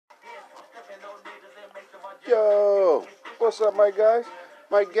Yo, what's up, my guys?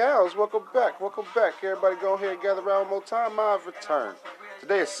 My gals, welcome back. Welcome back. Everybody go ahead and gather around one more time. I've returned.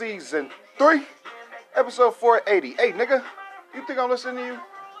 Today is season 3, episode 480. Hey, nigga, you think I'm listening to you?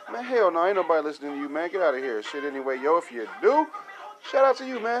 Man, hell no, ain't nobody listening to you, man. Get out of here. Shit, anyway, yo, if you do, shout out to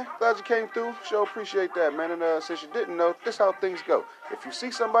you, man. Glad you came through. Sure appreciate that, man. And since you didn't know, this how things go. If you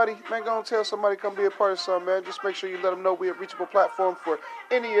see somebody, man, go and tell somebody come be a part of something, man. Just make sure you let them know we're a reachable platform for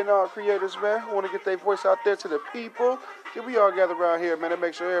any and all creators, man, who want to get their voice out there to the people. Yeah, we all gather around here, man, and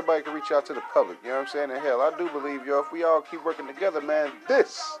make sure everybody can reach out to the public. You know what I'm saying? And hell, I do believe, yo, if we all keep working together, man,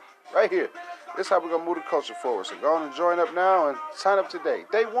 this right here, this is how we're going to move the culture forward. So go on and join up now and sign up today.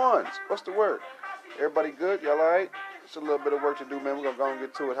 Day ones. What's the word? Everybody good? Y'all all right? It's a little bit of work to do, man. We're going to go and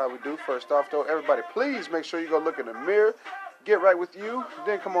get to it how we do. First off, though, everybody, please make sure you go look in the mirror. Get right with you.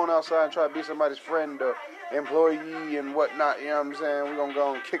 Then come on outside and try to be somebody's friend or employee and whatnot. You know what I'm saying? We're going to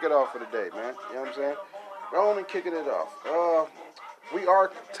go and kick it off for the day, man. You know what I'm saying? Go on and kicking it off. We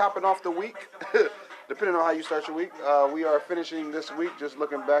are topping off the week. Depending on how you start your week. We are finishing this week just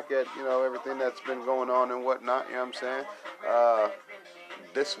looking back at, you know, everything that's been going on and whatnot. You know what I'm saying?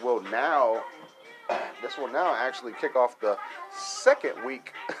 This will now actually kick off the second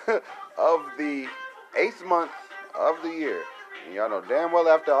week of the 8th month of the year. And y'all know damn well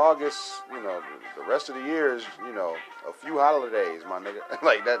after August, you know, the rest of the year is, you know, a few holidays, my nigga.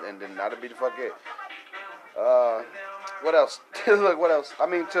 Like that, and then that'll be the fuck it. What else? Look, what else? I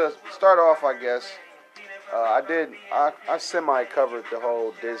mean, to start off, I guess, I semi-covered the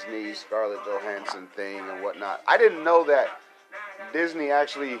whole Disney Scarlett Johansson thing and whatnot. I didn't know that Disney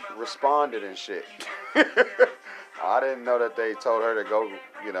actually responded and shit. I didn't know that they told her to go,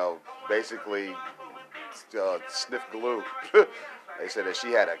 you know, basically sniff glue. They said that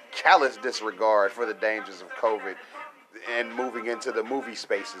she had a callous disregard for the dangers of COVID and moving into the movie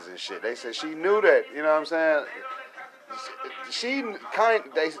spaces and shit. They said she knew that, you know what I'm saying?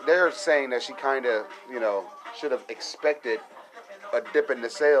 They're saying that she kind of, you know, should have expected a dip in the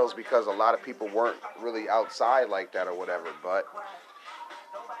sales because a lot of people weren't really outside like that or whatever. But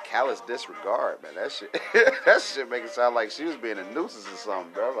callous disregard, man, that shit make it sound like she was being a nuisance or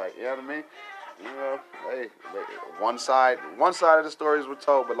something, bro. Like, you know what I mean? You know, hey, one side of the stories were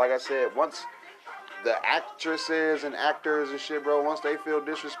told, but like I said, once the actresses and actors and shit, bro, once they feel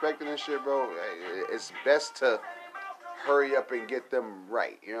disrespected and shit, bro, it's best to hurry up and get them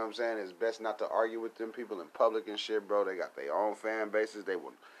right. You know what I'm saying? It's best not to argue with them people in public and shit, bro. They got their own fan bases. They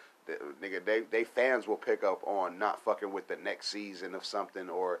fans will pick up on not fucking with the next season of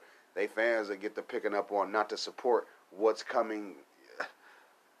something, or they fans that get to picking up on not to support what's coming.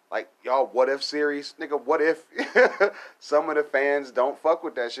 Like, y'all, what if series? Nigga, what if some of the fans don't fuck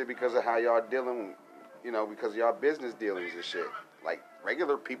with that shit because of how y'all dealing, you know, because of y'all business dealings and shit. Like,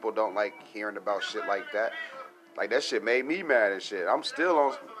 regular people don't like hearing about shit like that. Like, that shit made me mad and shit. I'm still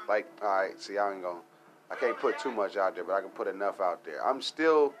on, like, alright, see, I can't put too much out there, but I can put enough out there. I'm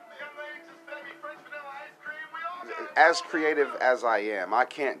still, as creative as I am, I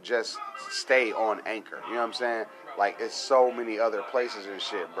can't just stay on Anchor. You know what I'm saying? Like, it's so many other places and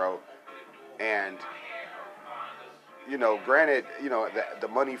shit, bro. And, you know, granted, you know, the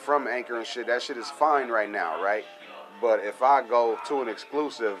money from Anchor and shit, that shit is fine right now, right? But if I go to an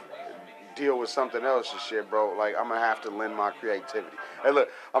exclusive, deal with something else and shit, bro, like, I'm going to have to lend my creativity. Hey, look,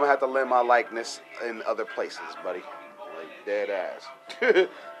 I'm going to have to lend my likeness in other places, buddy. Like, dead ass.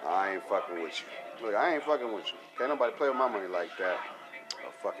 I ain't fucking with you. Look, I ain't fucking with you. Can't nobody play with my money like that.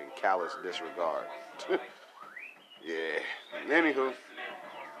 A fucking callous disregard. Yeah. Anywho,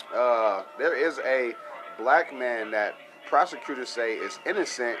 there is a black man that prosecutors say is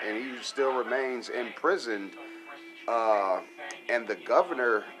innocent and he still remains imprisoned. And the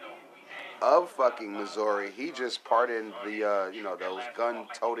governor of fucking Missouri, he just pardoned the, you know, those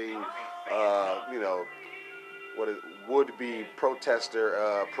gun-toting, you know, would-be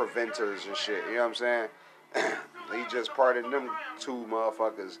protester preventers and shit. You know what I'm saying? He just pardoned them two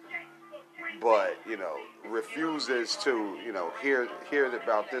motherfuckers. But, you know, refuses to, you know, hear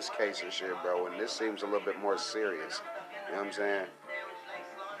about this case and shit, bro. And this seems a little bit more serious. You know what I'm saying?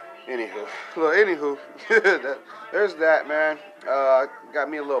 Anywho, there's that, man. Got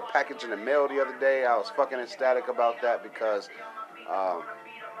me a little package in the mail the other day. I was fucking ecstatic about that because,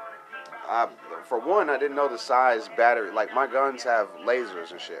 for one, I didn't know the size battery. Like, my guns have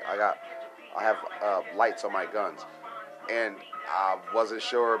lasers and shit. I have lights on my guns. And I wasn't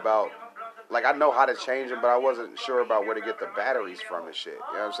sure about, like, I know how to change them, but I wasn't sure about where to get the batteries from and shit.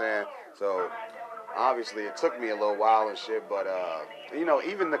 You know what I'm saying? So, obviously, it took me a little while and shit, but, you know,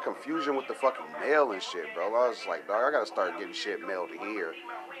 even the confusion with the fucking mail and shit, bro. I was like, dog, I gotta start getting shit mailed here. You know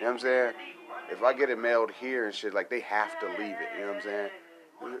what I'm saying? if I get it mailed here and shit, like, they have to leave it, you know what I'm saying?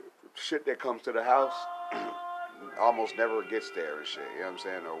 Shit that comes to the house almost never gets there and shit, you know what I'm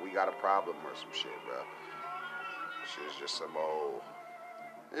saying? Or we got a problem or some shit, bro. Shit's just some old...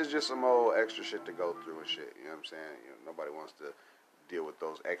 It's just some old extra shit to go through and shit, you know what I'm saying? You know, nobody wants to deal with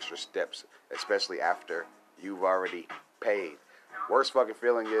those extra steps, especially after you've already paid. Worst fucking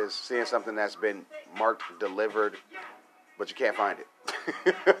feeling is seeing something that's been marked delivered, but you can't find it.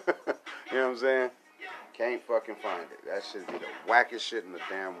 You know what I'm saying? Can't fucking find it. That should be the wackest shit in the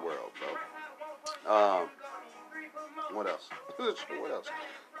damn world, bro. What else? What else?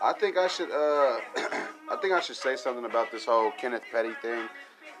 I think I should I think I should say something about this whole Kenneth Petty thing.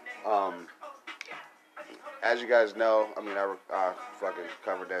 As you guys know, I mean, I fucking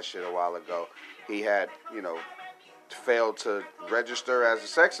covered that shit a while ago. He had, you know, failed to register as a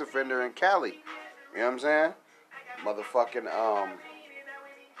sex offender in Cali. You know what I'm saying? Motherfucking,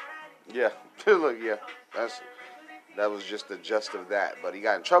 yeah. Look, yeah. That was just the gist of that. But he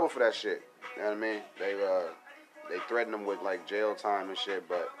got in trouble for that shit. You know what I mean? They threatened him with, like, jail time and shit,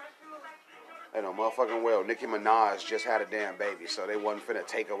 but... You know, motherfucking well, Nicki Minaj just had a damn baby, so they wasn't finna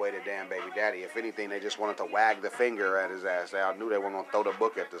take away the damn baby daddy. If anything, they just wanted to wag the finger at his ass. They all knew they weren't gonna throw the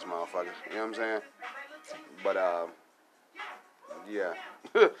book at this motherfucker. You know what I'm saying? But, yeah.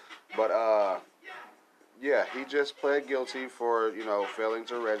 But, yeah, he just pled guilty for, you know, failing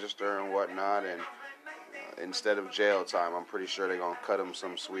to register and whatnot, and instead of jail time, I'm pretty sure they're gonna cut him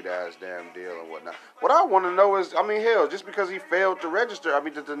some sweet-ass damn deal and whatnot. What I want to know is, I mean, hell, just because he failed to register, I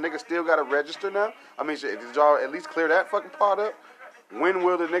mean, did the nigga still gotta register now? I mean, did y'all at least clear that fucking part up? When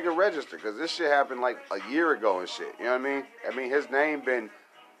will the nigga register? Because this shit happened like a year ago and shit, you know what I mean? I mean, his name been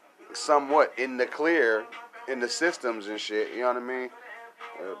somewhat in the clear in the systems and shit, you know what I mean?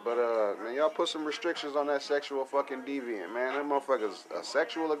 Man, y'all put some restrictions on that sexual fucking deviant, man. That motherfucker's a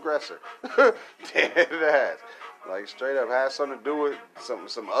sexual aggressor. Dead ass. Like, straight up, has something to do with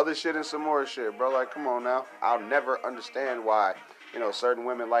some other shit and some more shit, bro. Like, come on now. I'll never understand why, you know, certain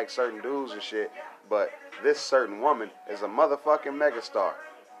women like certain dudes and shit, but this certain woman is a motherfucking megastar.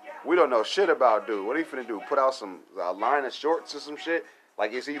 We don't know shit about dude. What he finna do? Put out a line of shorts or some shit?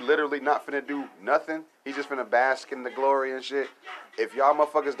 Like, is he literally not finna do nothing? He just finna bask in the glory and shit? If y'all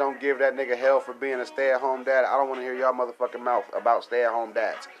motherfuckers don't give that nigga hell for being a stay-at-home dad, I don't want to hear y'all motherfucking mouth about stay-at-home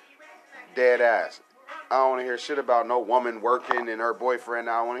dads. Dead ass. I don't want to hear shit about no woman working and her boyfriend.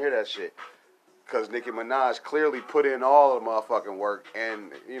 I don't want to hear that shit. Because Nicki Minaj clearly put in all the motherfucking work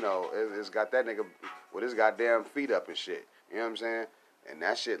and, you know, it's got that nigga with his goddamn feet up and shit. You know what I'm saying? And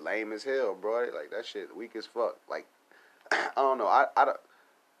that shit lame as hell, bro. Like, that shit weak as fuck. Like, I don't know. I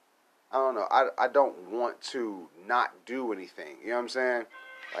don't know. I don't want to not do anything. You know what I'm saying?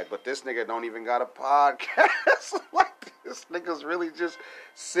 Like, but this nigga don't even got a podcast. Like, this nigga's really just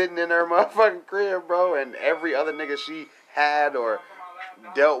sitting in her motherfucking crib, bro. And every other nigga she had or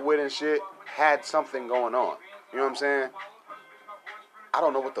dealt with and shit had something going on. You know what I'm saying? I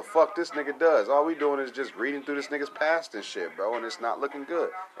don't know what the fuck this nigga does. All we doing is just reading through this nigga's past and shit, bro. And it's not looking good.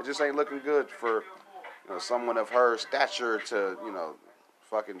 It just ain't looking good for, you know, someone of her stature to, you know,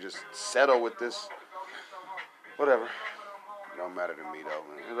 fucking just settle with this. Whatever. It don't matter to me, though,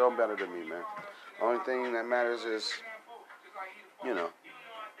 man. It don't matter to me, man. The only thing that matters is, you know,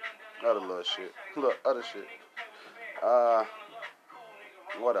 other little shit. Look, other shit.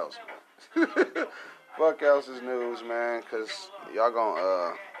 What else, man? Fuck else is news, man, because y'all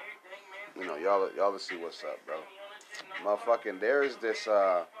gonna, you know, y'all will see what's up, bro. Motherfucking, there's this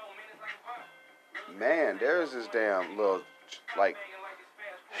damn little, like,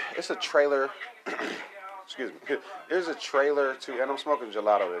 it's a trailer, excuse me, there's a trailer to, and I'm smoking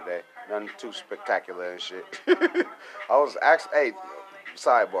gelato today, nothing too spectacular and shit. I was actually, hey,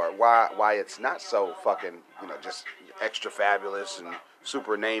 sidebar, why it's not so fucking, you know, just extra fabulous and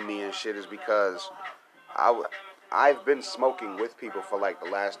super namey and shit is because I've been smoking with people for like the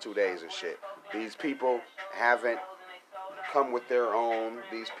last 2 days and shit. These people haven't come with their own.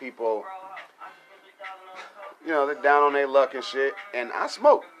 These people, you know, they're down on their luck and shit. And I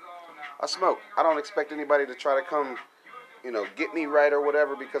smoke. I don't expect anybody to try to come, you know, get me right or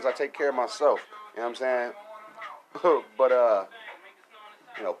whatever because I take care of myself. You know what I'm saying? But,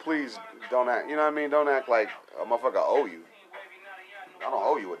 you know, please don't act, you know what I mean? Don't act like a motherfucker owe you. I don't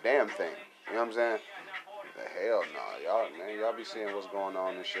owe you a damn thing. You know what I'm saying? The hell no. Y'all be seeing what's going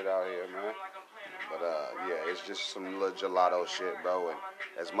on and shit out here, man. But, yeah, it's just some little gelato shit, bro. And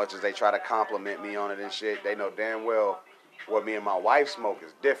as much as they try to compliment me on it and shit, they know damn well what me and my wife smoke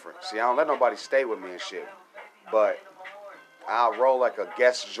is different. See, I don't let nobody stay with me and shit. But I'll roll like a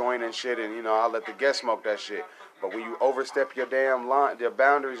guest joint and shit, and, you know, I'll let the guest smoke that shit. But when you overstep your damn line, their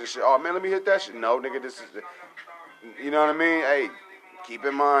boundaries and shit, oh man, let me hit that shit. No, nigga, this is, you know what I mean? Hey, keep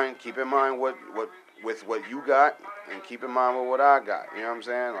in mind what with what you got, and keep in mind with what I got. You know what I'm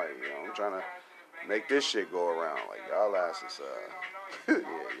saying? Like, you know, I'm trying to make this shit go around. Like, y'all asses, yeah,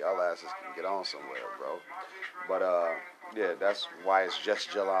 y'all asses can get on somewhere, bro. But, yeah, that's why it's just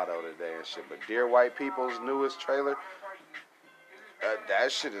gelato today and shit. But Dear White People's newest trailer,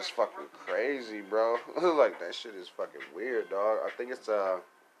 that shit is fucking crazy, bro. Like, that shit is fucking weird, dog. I think it's, yeah,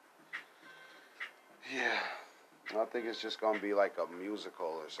 I think it's just gonna be like a musical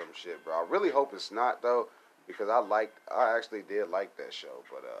or some shit, bro. I really hope it's not, though, because I actually did like that show,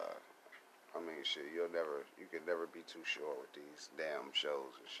 but, I mean, shit, you can never be too sure with these damn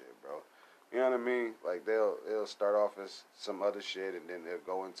shows and shit, bro. You know what I mean? Like, they'll start off as some other shit, and then they'll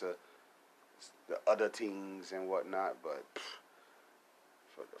go into the other teams and whatnot, but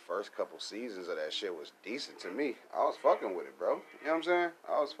for the first couple seasons of that shit was decent to me. I was fucking with it, bro. You know what I'm saying?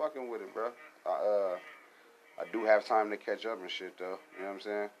 I was fucking with it, bro. I do have time to catch up and shit, though. You know what I'm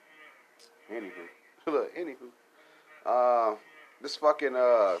saying? Anywho. Look, this fucking,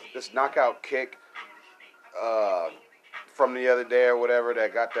 this knockout kick, from the other day or whatever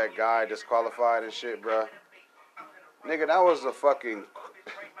that got that guy disqualified and shit, bro. Nigga, that was a fucking,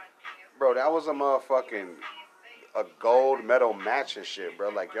 bro, that was a motherfucking, a gold medal match and shit, bro.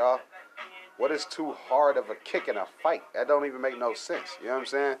 Like, y'all, what is too hard of a kick in a fight? That don't even make no sense. You know what I'm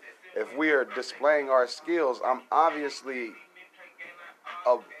saying? If we are displaying our skills, I'm obviously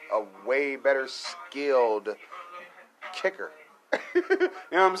a way better skilled kicker. You know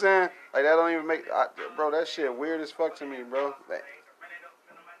what I'm saying? Like, that don't even make, bro, that shit weird as fuck to me, bro.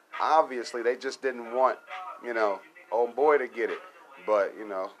 Obviously, they just didn't want, you know, old boy to get it. But, you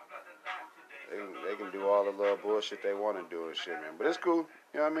know, they can do all the little bullshit they want to do and shit, man. But it's cool.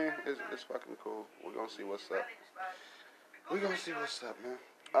 You know what I mean? It's fucking cool. We're going to see what's up. Man.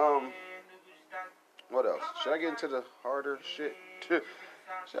 What else? Should I get into the harder shit?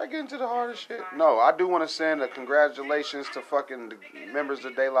 No, I do want to send a congratulations to fucking the members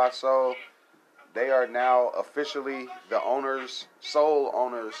of De La Soul. They are now officially the sole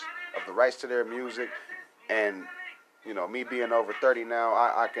owners of the rights to their music. And, you know, me being over 30 now,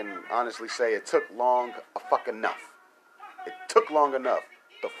 I can honestly say it took long enough. It took long enough.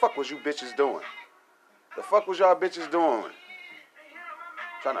 The fuck was you bitches doing? The fuck was y'all bitches doing?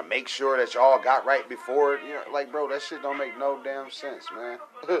 Trying to make sure that y'all got right before it. You know, like, bro, that shit don't make no damn sense, man.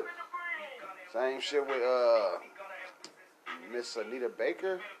 Same shit with Miss Anita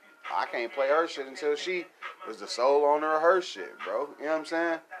Baker. I can't play her shit until she is the sole owner of her shit, bro. You know what I'm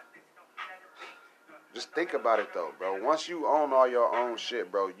saying? Just think about it, though, bro. Once you own all your own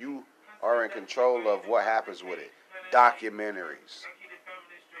shit, bro, you are in control of what happens with it. Documentaries.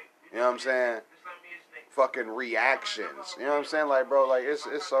 You know what I'm saying? Fucking reactions. You know what I'm saying? Like, bro, like, it's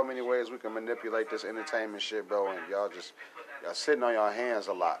so many ways we can manipulate this entertainment shit, bro, and y'all sitting on your hands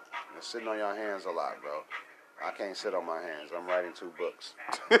a lot. You're sitting on your hands a lot, bro. I can't sit on my hands. I'm writing 2 books.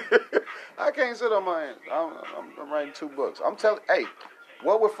 I can't sit on my hands. I'm writing 2 books. Hey,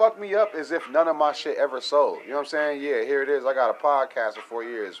 what would fuck me up is if none of my shit ever sold. You know what I'm saying? Yeah, here it is. I got a podcast for 4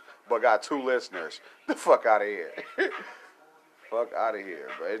 years, but got 2 listeners. The fuck out of here. Fuck out of here,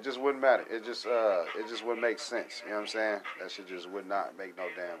 bro. It just wouldn't matter. It just wouldn't make sense. You know what I'm saying? That shit just would not make no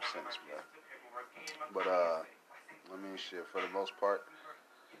damn sense, bro. But, I mean, shit, for the most part,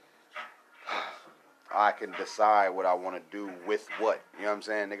 I can decide what I want to do with what. You know what I'm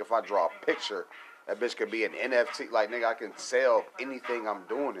saying? Nigga, if I draw a picture, that bitch could be an NFT. Like, nigga, I can sell anything I'm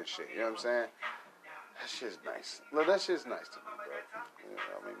doing and shit. You know what I'm saying? That shit's nice. Look, that shit's nice to me, bro. You know,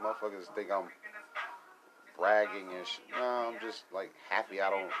 I mean, motherfuckers think I'm bragging and shit. No, I'm just, like, happy I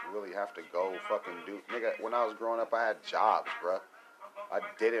don't really have to go fucking do. Nigga, when I was growing up, I had jobs, bro. I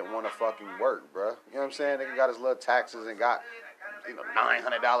didn't want to fucking work, bro. You know what I'm saying? Nigga got his little taxes and got, you know,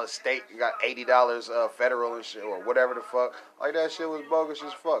 $900 state, you got $80 federal and shit, or whatever the fuck. Like, that shit was bogus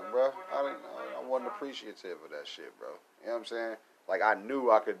as fuck, bro. I wasn't appreciative of that shit, bro. You know what I'm saying? Like, I knew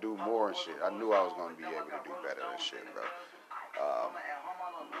I could do more and shit. I knew I was gonna be able to do better and shit, bro.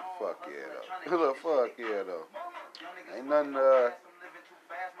 Fuck yeah, though. Look, fuck yeah, though. Ain't nothing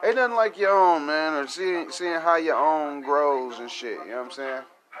like your own, man, or seeing how your own grows and shit. You know what I'm saying?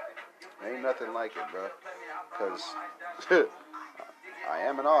 Ain't nothing like it, bro. Cause I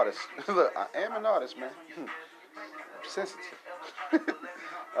am an artist. Look, I am an artist, man. I'm sensitive.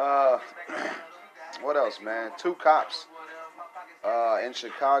 What else, man? 2 cops in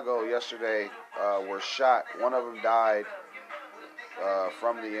Chicago yesterday were shot. One of them died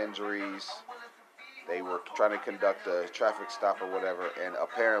from the injuries. They were trying to conduct a traffic stop or whatever, and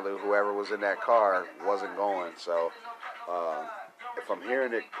apparently whoever was in that car wasn't going. So, if I'm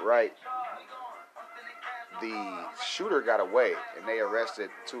hearing it right, the shooter got away, and they arrested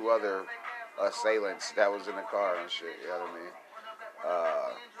 2 other assailants that was in the car and shit. You know what I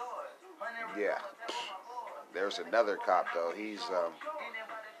mean? Yeah. There's another cop though. He's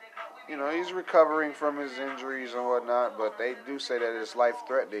he's recovering from his injuries and whatnot, but they do say that it's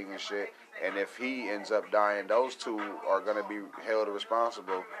life-threatening and shit. And if he ends up dying, those 2 are gonna be held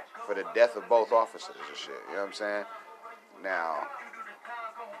responsible for the death of both officers and shit. You know what I'm saying? Now,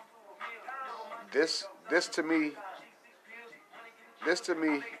 this to me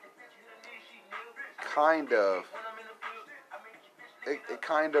kind of it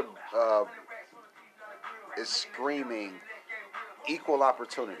kind of is screaming equal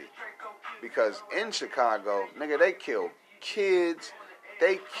opportunity, because in Chicago, nigga, they kill kids,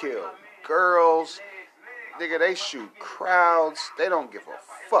 they kill girls, nigga, they shoot crowds, they don't give a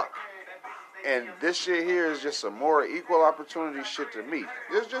fuck. And this shit here is just some more equal opportunity shit to me.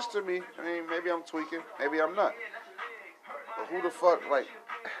 It's just to me. I mean, maybe I'm tweaking, maybe I'm not. But who the fuck,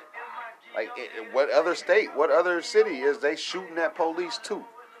 what other state, what other city is they shooting at police too?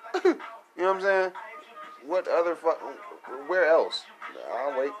 You know what I'm saying? What other where else?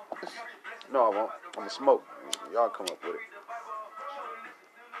 I'll wait. No, I won't. I'm gonna smoke. Y'all come up with it.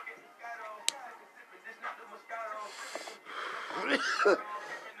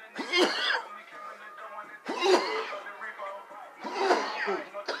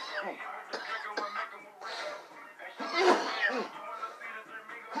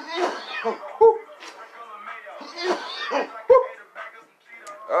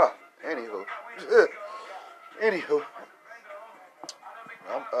 Anywho,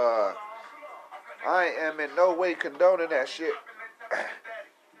 I am in no way condoning that shit.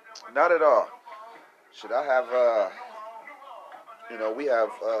 Not at all. Should I have, we have,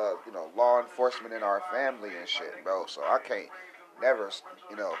 law enforcement in our family and shit, bro. So I can't never,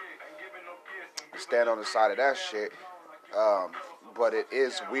 stand on the side of that shit. But it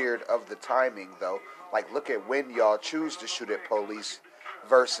is weird of the timing, though. Like, look at when y'all choose to shoot at police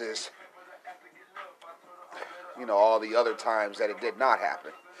versus, all the other times that it did not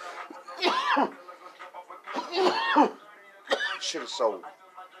happen. Shit is so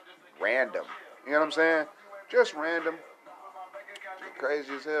random. You know what I'm saying? Just random.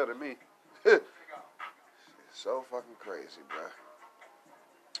 Crazy as hell to me. So fucking crazy, bro.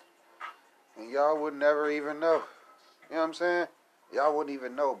 And y'all would never even know. You know what I'm saying? Y'all wouldn't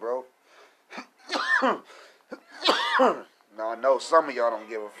even know, bro. Now, I know some of y'all don't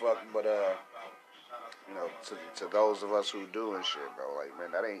give a fuck, but, to those of us who do and shit, bro, like,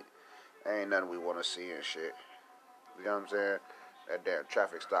 man, that ain't nothing we want to see and shit. You know what I'm saying? That damn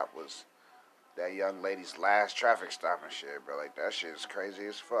traffic stop was that young lady's last traffic stop and shit, bro. Like, that shit is crazy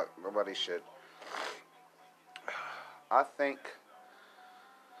as fuck. Nobody should. I think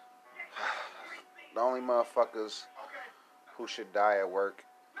the only motherfuckers who should die at work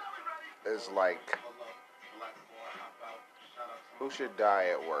is like, who should die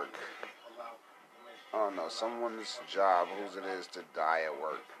at work? I don't know, someone's job, whose it is to die at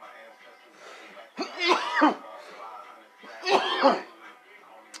work.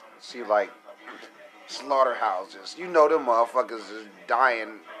 See, like, slaughterhouses. You know them motherfuckers is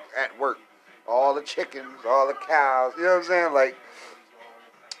dying at work. All the chickens, all the cows. You know what I'm saying? Like,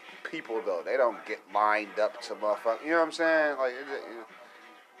 people, though, they don't get lined up to motherfuckers. You know what I'm saying? Like,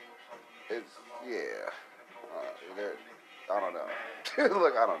 it's yeah. I don't know.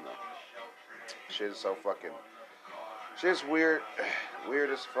 Look, I don't know. Shit is so fucking... Shit's weird. Weird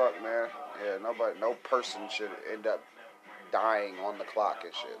as fuck, man. Yeah, no person should end up dying on the clock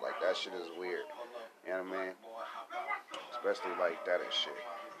and shit. Like, that shit is weird. You know what I mean? Especially like that and shit.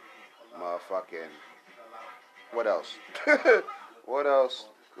 Motherfucking... What else? What else?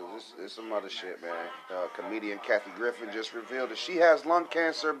 Because there's some other shit, man. Comedian Kathy Griffin just revealed that she has lung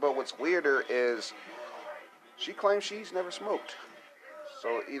cancer, but what's weirder is she claims she's never smoked.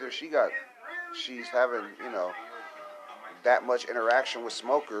 So either she's having, that much interaction with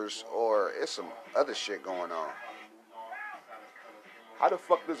smokers, or it's some other shit going on. How the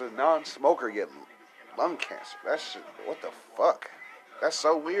fuck does a non-smoker get lung cancer? That shit, what the fuck? That's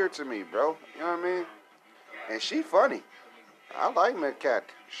so weird to me, bro. You know what I mean? And she funny. I like Cat.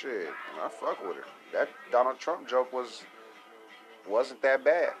 Shit, I fuck with her. That Donald Trump joke wasn't that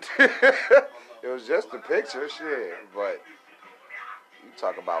bad. It was just a picture, shit. But you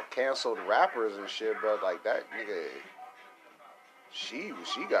talk about canceled rappers and shit, bro. Like that nigga, she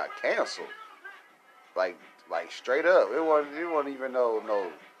got canceled. Like straight up. It wasn't even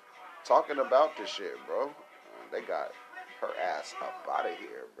no talking about this shit, bro. They got her ass up out of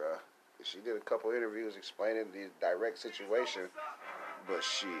here, bro. She did a couple interviews explaining the direct situation, but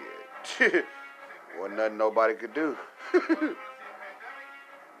shit, wasn't nothing nobody could do. Miss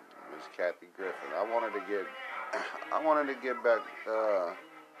Kathy Griffin. I wanted to get back,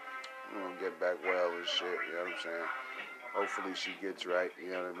 get back well and shit. You know what I'm saying? Hopefully she gets right.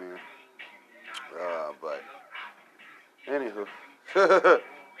 You know what I mean? But anywho,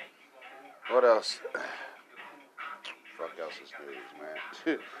 what else? Fuck else is news, man.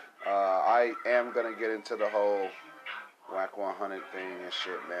 I am gonna get into the whole Whack 100 thing and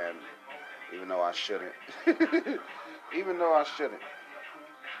shit, man. Even though I shouldn't.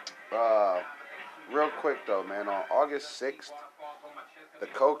 Real quick though, man. On August 6th, the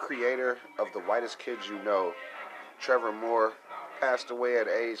co-creator of The Whitest Kids You Know, Trevor Moore, passed away at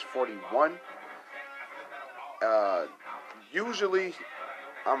age 41. Usually,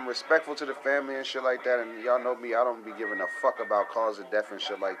 I'm respectful to the family and shit like that, and y'all know me, I don't be giving a fuck about cause of death and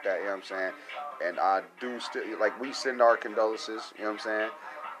shit like that, you know what I'm saying? And I do still, like, we send our condolences, you know what I'm saying?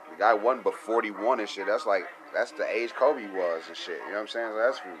 The guy won but 41 and shit, that's the age Kobe was and shit, you know what I'm saying? So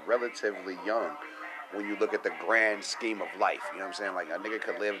that's relatively young when you look at the grand scheme of life, you know what I'm saying? Like, a nigga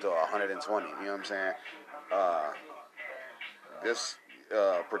could live to 120, you know what I'm saying? This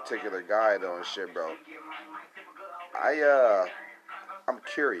particular guy, though, and shit, bro, I'm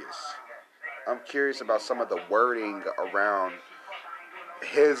curious. I'm curious about some of the wording around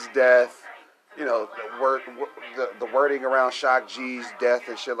his death, you know, the wording around Shock G's death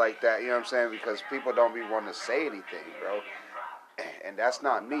and shit like that, you know what I'm saying? Because people don't be wanting to say anything, bro. And that's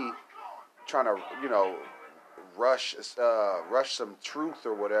not me trying to, you know, rush some truth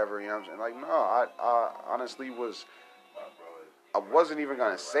or whatever, you know what I'm saying? Like, no, I honestly I wasn't even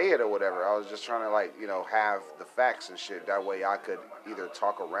going to say it or whatever. I was just trying to, like, you know, have the facts and shit. That way I could either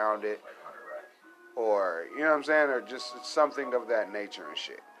talk around it or, you know what I'm saying, or just something of that nature and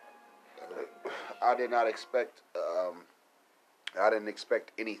shit. I did not expect, I didn't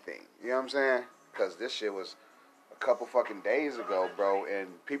expect anything. You know what I'm saying? Because this shit was a couple fucking days ago, bro, and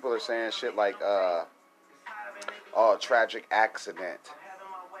people are saying shit like, oh, tragic accident.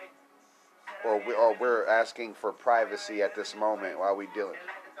 Or we're asking for privacy at this moment while we dealing.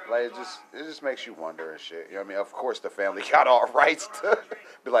 Like, it just makes you wonder and shit. You know what I mean? Of course the family got all rights to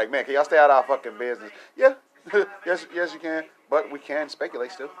be like, man, can y'all stay out of our fucking business? Yeah. yes you can. But we can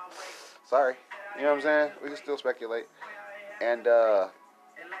speculate still. Sorry. You know what I'm saying? We can still speculate. And I'm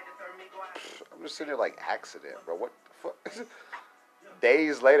just sitting there like, accident, bro. What the fuck?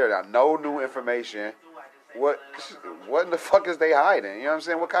 Days later now, no new information. What in the fuck is they hiding? You know what I'm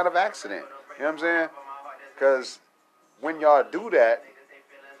saying? What kind of accident? You know what I'm saying? Because when y'all do that,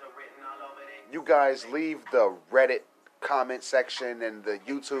 you guys leave the Reddit comment section and the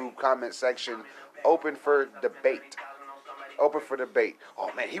YouTube comment section open for debate. Oh,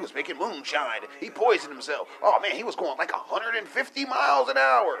 man, he was making moonshine. He poisoned himself. Oh, man, he was going like 150 miles an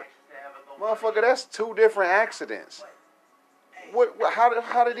hour. Motherfucker, that's two different accidents.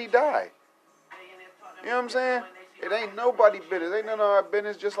 How did he die? You know what I'm saying? It ain't nobody business. It ain't none of our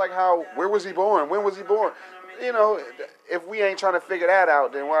business. Just like where was he born? When was he born? You know, if we ain't trying to figure that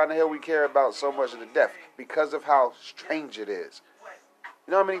out, then why in the hell we care about so much of the death? Because of how strange it is.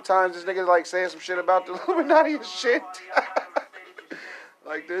 You know how many times this nigga's like saying some shit about the Illuminati and shit?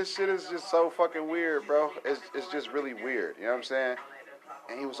 Like, this shit is just so fucking weird, bro. It's just really weird. You know what I'm saying?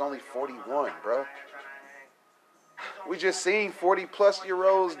 And he was only 41, bro. We just seen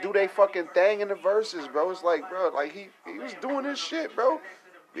 40-plus-year-olds do they fucking thing in the verses, bro. It's like, bro, like he was doing his shit, bro.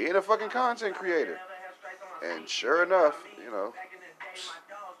 Being a fucking content creator. And sure enough, you know,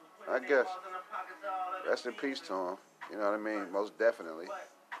 I guess, rest in peace to him. You know what I mean? Most definitely.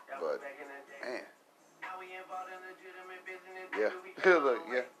 But, man. Yeah. Look,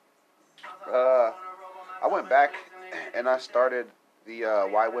 yeah. I went back and I started the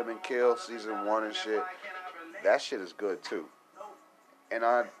Why Women Kill season 1 and shit. That shit is good too. And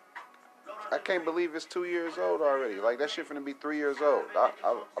I can't believe it's 2 years old already. Like, that shit finna be 3 years old. I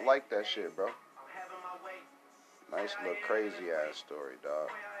like that shit, bro. Nice little crazy ass story, dog.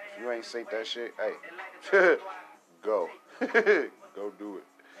 If you ain't seen that shit, hey, go. Go do it.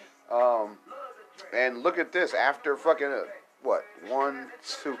 And look at this. After fucking,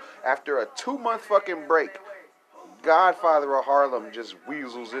 after a 2-month fucking break, Godfather of Harlem just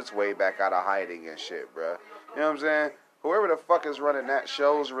weasels its way back out of hiding and shit, bruh. You know what I'm saying? Whoever the fuck is running that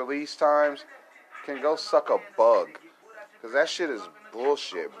show's release times can go suck a bug. Because that shit is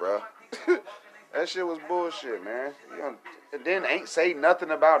bullshit, bruh. That shit was bullshit, man. It didn't ain't say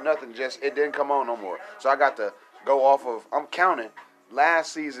nothing about nothing. Just, it didn't come on no more. So I got to go off of, I'm counting,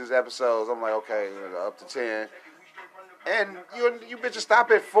 last season's episodes, I'm like, okay, up to 10. And you bitches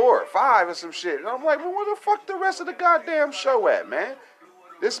stop at 4, 5, or some shit. And I'm like, well, where the fuck the rest of the goddamn show at, man?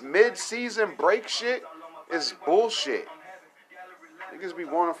 This mid-season break shit is bullshit. Niggas be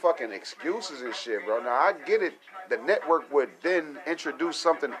wanting fucking excuses and shit, bro. Now, I get it. The network would then introduce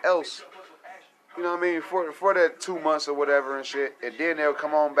something else, you know what I mean, for that 2 months or whatever and shit. And then they'll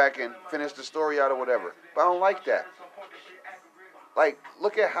come on back and finish the story out or whatever. But I don't like that. Like,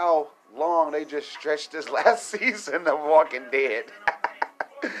 look at how long they just stretched this last season of Walking Dead.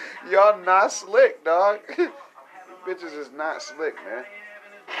 Y'all not slick, dog. Bitches is not slick, man.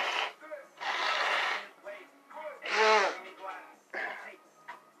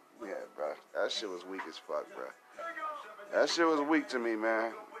 Yeah, bro. That shit was weak as fuck, bro. That shit was weak to me,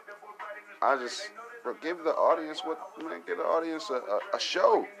 man. I just, bro, give the audience give the audience a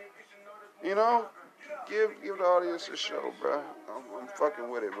show. You know? Give the audience a show, bro. I'm fucking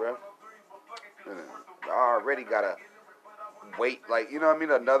with it, bro. I already gotta wait, like, you know what I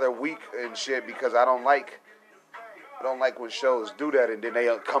mean, another week and shit because I don't like when shows do that and then they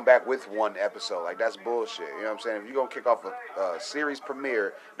come back with one episode. Like, that's bullshit. You know what I'm saying? If you're gonna kick off a series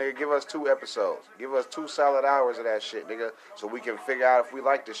premiere, nigga, give us 2 episodes. Give us 2 solid hours of that shit, nigga, so we can figure out if we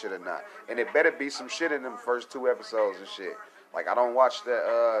like this shit or not. And it better be some shit in them first 2 episodes and shit. Like, I don't watch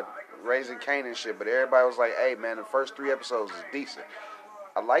the Raising Kanan shit, but everybody was like, hey, man, the first 3 episodes is decent.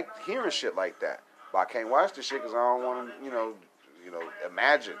 I like hearing shit like that. But I can't watch the shit because I don't want to, you know,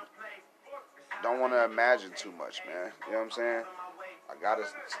 imagine. Don't want to imagine too much, man. You know what I'm saying? I got to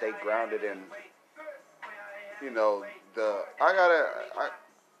stay grounded in, you know, I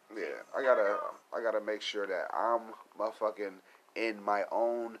got to make sure that I'm motherfucking in my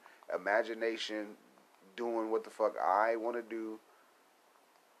own imagination doing what the fuck I want to do.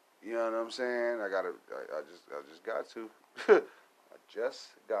 You know what I'm saying? I just got to. I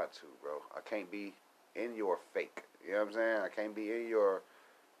just got to, bro. I can't be in your fake. You know what I'm saying? I can't be in your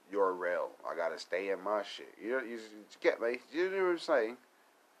realm. I gotta stay in my shit. You get me? You know what I'm saying?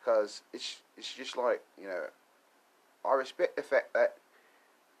 Cause it's just like, you know, I respect the fact that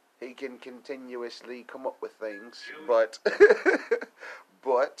he can continuously come up with things, but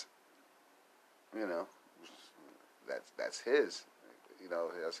you know, that's his. You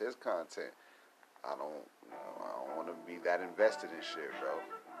know, that's his content. I don't want to be that invested in shit, bro.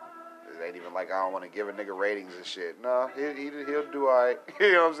 It ain't even like I don't want to give a nigga ratings and shit. No, he'll do alright.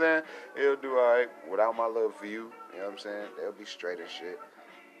 You know what I'm saying? He'll do alright without my love for you. You know what I'm saying? They'll be straight as shit.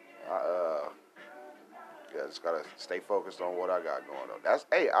 Yeah, just gotta stay focused on what I got going on.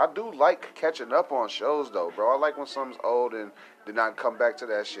 I do like catching up on shows though, bro. I like when something's old and did not come back to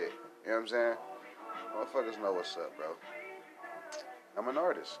that shit. You know what I'm saying? Motherfuckers know what's up, bro. I'm an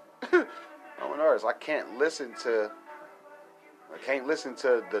artist. I'm an artist. I can't listen to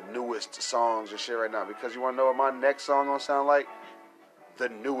the newest songs and shit right now because you want to know what my next song gonna sound like? The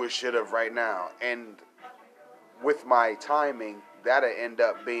newest shit of right now. And with my timing, that'll end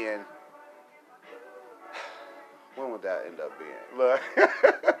up being... When would that end up being? Look,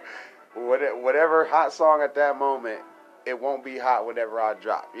 whatever hot song at that moment, it won't be hot whenever I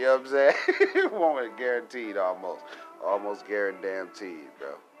drop. You know what I'm saying? It won't, guaranteed almost. Almost guaranteed,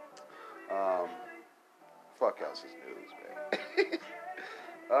 bro. Fuck else is news,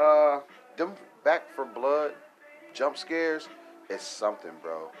 man. Them Back for Blood jump scares is something,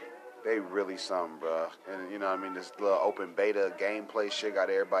 bro. They really something, bro. And you know what I mean? This little open beta gameplay shit got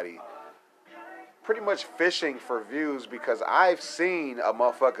everybody pretty much fishing for views because I've seen a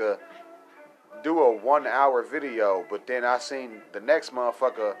motherfucker do a 1-hour video, but then I seen the next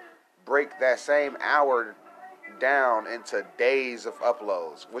motherfucker break that same hour down into days of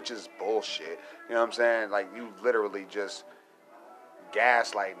uploads, which is bullshit. You know what I'm saying? Like, you literally just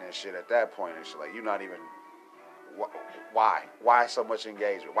gaslighting and shit at that point and shit. Like, you're not even... Why so much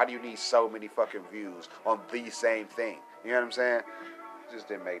engagement? Why do you need so many fucking views on the same thing? You know what I'm saying? It just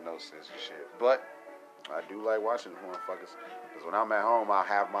didn't make no sense and shit. But I do like watching motherfuckers. Because when I'm at home, I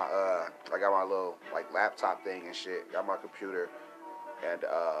have my, I got my little, like, laptop thing and shit. Got my computer. And,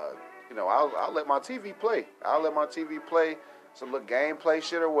 you know, I'll let my TV play. I'll let my TV play some little gameplay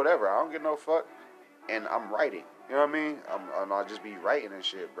shit or whatever. I don't get no fuck. And I'm writing. You know what I mean? I'll just be writing and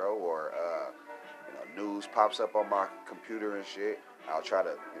shit, bro. Or, you know, news pops up on my computer and shit. I'll try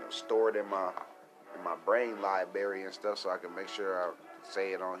to, you know, store it in my brain library and stuff so I can make sure I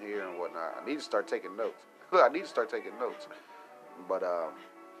say it on here and whatnot. I need to start taking notes. But,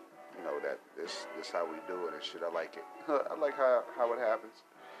 you know, that this how we do it and shit. I like it. I like how it happens.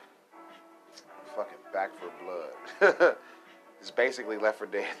 Fucking Back for Blood. It's basically Left 4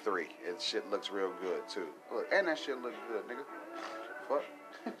 Dead 3. And shit looks real good, too. Look, and that shit looks good, nigga. Fuck.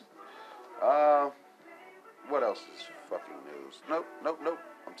 What else is fucking news? Nope.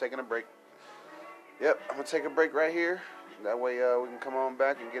 I'm taking a break. Yep, I'm gonna take a break right here. That way, we can come on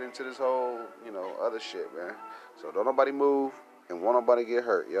back and get into this whole, other shit, man. So don't nobody move and won't nobody get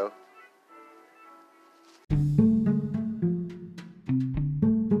hurt, yo.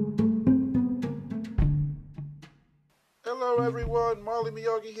 Hello everyone, Marley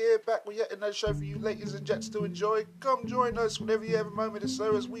Miyagi here, back with yet another show for you ladies and gents to enjoy. Come join us whenever you have a moment or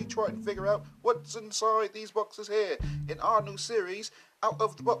so as we try and figure out what's inside these boxes here in our new series, Out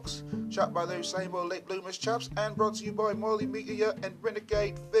of the Box, shot by those same old late bloomers chaps and brought to you by Marley Media and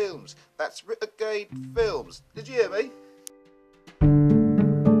Renegade Films. That's Renegade Films. Did you hear me?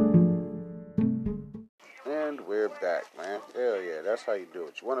 And we're back, man. Hell yeah, that's how you do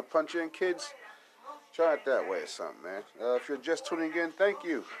it. You want to punch in, kids? Try it that way or something, man. If you're just tuning in, thank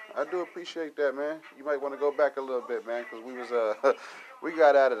you. I do appreciate that, man. You might want to go back a little bit, man, because we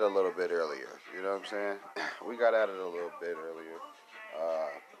got at it a little bit earlier. You know what I'm saying? We got at it a little bit earlier.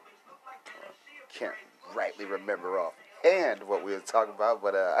 Can't rightly remember offhand what we were talking about,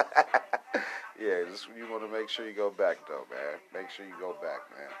 but yeah, you want to make sure you go back though, man. Make sure you go back,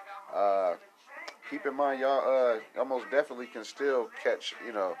 man. Keep in mind, y'all most definitely can still catch,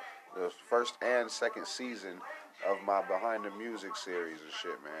 the first and second season of my Behind the Music series and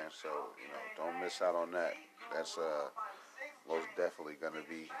shit, man. So, don't miss out on that. That's most definitely going to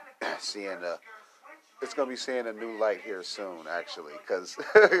be it's going to be seeing a new light here soon, actually, because,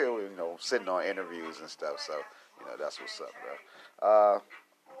 sitting on interviews and stuff. So, that's what's up, bro.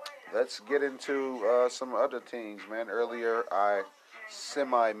 Let's get into some other things, man. Earlier, I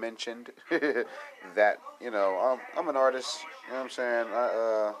semi-mentioned that, I'm an artist, you know what I'm saying?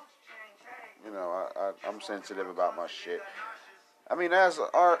 I'm sensitive about my shit. I mean, as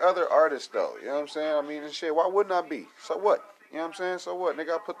our other artists, though, you know what I'm saying? I mean, shit, why wouldn't I be? So what? You know what I'm saying? So what?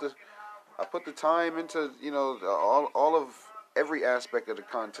 Nigga, I put the time into, all of every aspect of the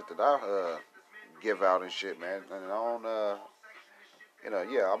content that I give out and shit, man. And I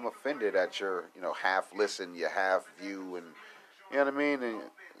don't, yeah, I'm offended at your, half listen, your half view, and, you know what I mean? And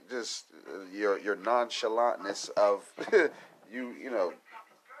just your nonchalantness of you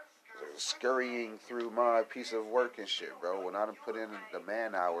scurrying through my piece of work and shit, bro. When I done put in the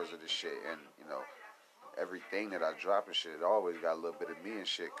man hours of this shit and, everything that I drop and shit, it always got a little bit of me and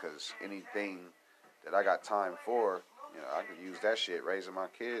shit, because anything that I got time for, I could use that shit raising my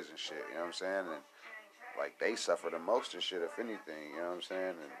kids and shit, you know what I'm saying? And, like, they suffer the most and shit, if anything, you know what I'm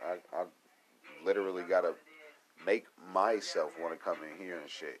saying? And I literally gotta make myself want to come in here and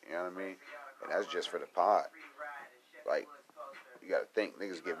shit, you know what I mean? And that's just for the pod. Like, you gotta think,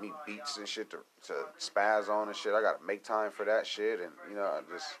 niggas give me beats and shit to spaz on and shit. I gotta make time for that shit, and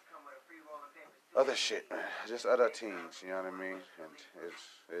just other shit, just other things. You know what I mean? And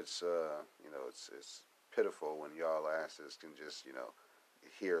it's pitiful when y'all asses can just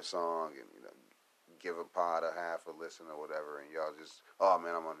hear a song and give a pod a half a listen or whatever, and y'all just, oh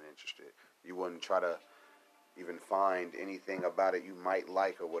man, I'm uninterested. You wouldn't try to even find anything about it you might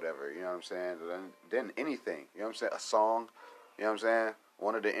like or whatever. You know what I'm saying? Then anything. You know what I'm saying? A song. You know what I'm saying?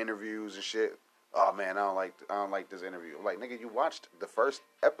 One of the interviews and shit. Oh man, I don't like this interview. I'm like, nigga, you watched the first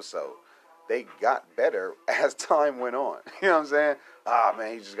episode. They got better as time went on. You know what I'm saying? Ah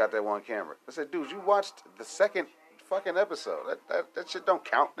man, he just got that one camera. I said, dude, you watched the second fucking episode. That shit don't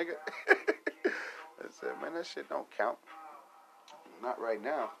count, nigga. I said, man, that shit don't count. Not right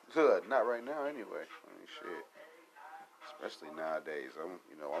now. Good. Not right now anyway. I mean, shit. Especially nowadays.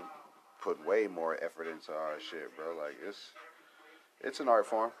 I'm putting way more effort into our shit, bro. Like, it's an art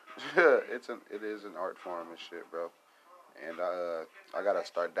form. It is an art form and shit, bro. And I gotta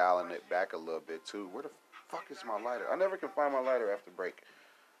start dialing it back a little bit too. Where the fuck is my lighter? I never can find my lighter after break.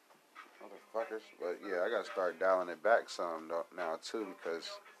 Motherfuckers. But yeah, I gotta start dialing it back some now too, because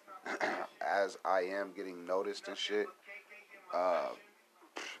as I am getting noticed and shit,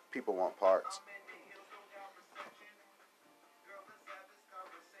 people want parts.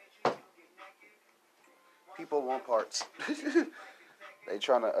 People want parts. They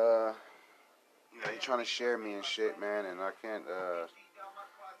trying to share me and shit, man, and I can't, I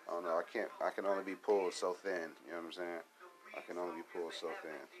don't know, I can only be pulled so thin, you know what I'm saying? I can only be pulled so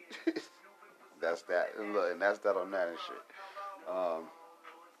thin. That's that, and look, and that's that on that and shit.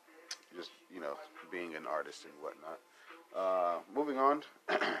 Just, being an artist and whatnot. Moving on,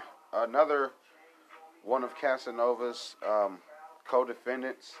 another one of Casanova's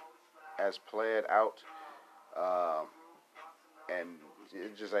co-defendants has pled out, and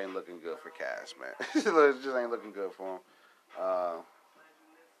it just ain't looking good for Cass, man. It just ain't looking good for him.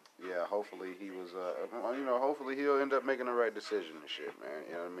 Yeah, hopefully he was, hopefully he'll end up making the right decision and shit, man.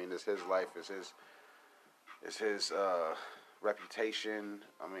 You know what I mean? It's his life, it's his reputation.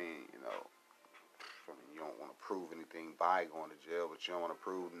 I mean, you don't want to prove anything by going to jail, but you don't want to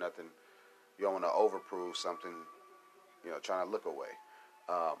prove nothing. You don't want to overprove something, trying to look away.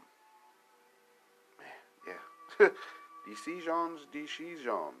 Man, yeah. Decisions,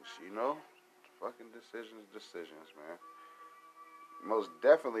 fucking decisions, man. Most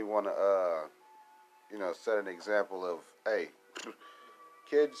definitely want to, set an example of, hey,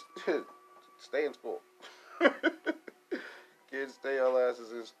 kids, stay in school. Kids, stay your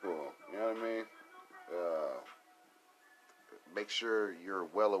asses in school. You know what I mean? Make sure you're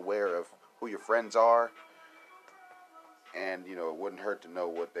well aware of who your friends are. And, it wouldn't hurt to know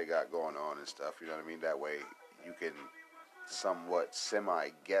what they got going on and stuff. You know what I mean? That way you can somewhat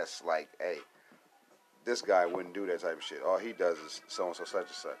semi-guess, like, hey, this guy wouldn't do that type of shit. All he does is so-and-so such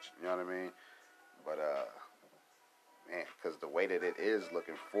and such. You know what I mean? But, man, because the way that it is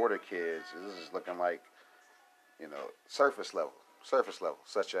looking for the kids, this is looking like, surface level,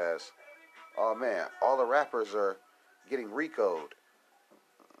 such as, oh man, all the rappers are getting RICO'd.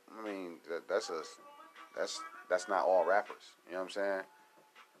 I mean, that's not all rappers. You know what I'm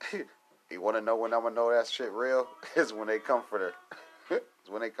saying? You want to know when I'm gonna know that shit real? Is when they come for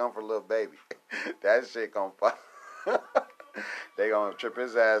Lil Baby. That shit gonna pop. They gonna trip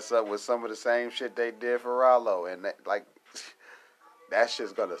his ass up with some of the same shit they did for Rollo, and that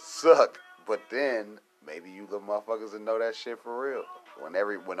shit's gonna suck. But then maybe you little motherfuckers will know that shit for real.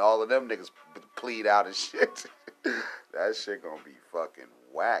 When all of them niggas plead out and shit, that shit gonna be fucking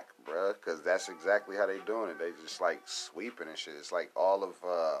whack, bruh. Cause that's exactly how they doing it. They just like sweeping and shit. It's like all of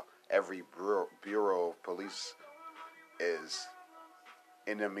every bureau of police is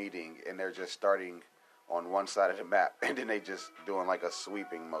in a meeting and they're just starting on one side of the map and then they just doing like a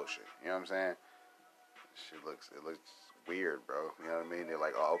sweeping motion. You know what I'm saying? It looks weird, bro. You know what I mean? They're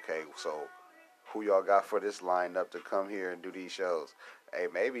like, oh, okay, so who y'all got for this lineup to come here and do these shows? Hey,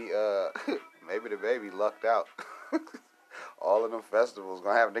 maybe the Baby lucked out. All of them festivals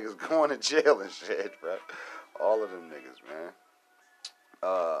gonna have niggas going to jail and shit, bro. All of them niggas, man.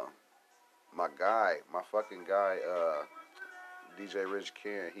 My fucking guy, DJ Rich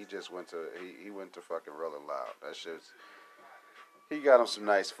Ken, he just went to fucking Rolling Loud. That shit's, he got him some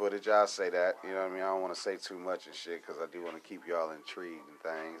nice footage, I'll say that. You know what I mean? I don't want to say too much and shit, because I do want to keep y'all intrigued and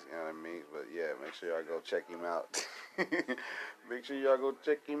things, you know what I mean? But yeah, make sure y'all go check him out. Make sure y'all go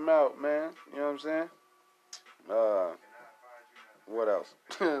check him out, man. You know what I'm saying? What else?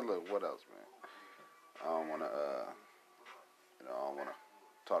 Look, what else, man? I don't want to, I don't want to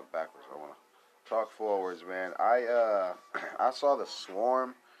talk backwards. I want to talk forwards, man. I saw The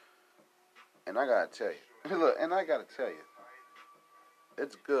Swarm, and I gotta tell you,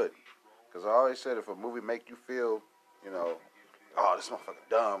 it's good. Because I always said if a movie make you feel, oh, this motherfucker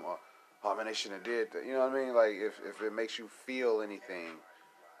dumb, or, oh, man, they shouldn't have did that. You know what I mean? Like, if it makes you feel anything,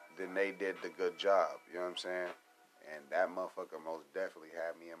 then they did the good job. You know what I'm saying? And that motherfucker most definitely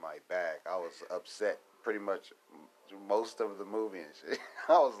had me in my bag. I was upset pretty much most of the movie and shit.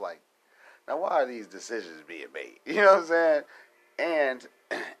 I was like, now why are these decisions being made? You know what I'm saying? And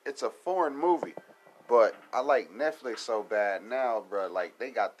it's a foreign movie. But I like Netflix so bad now, bro. Like, they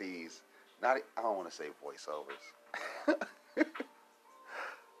got these, I don't want to say voiceovers.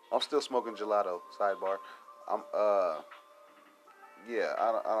 I'm still smoking gelato, sidebar.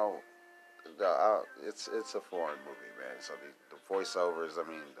 It's a foreign movie, man. So the voiceovers, I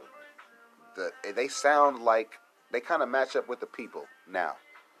mean, they sound like, they kind of match up with the people now.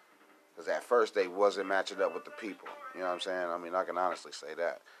 Because at first they wasn't matching up with the people. You know what I'm saying? I mean, I can honestly say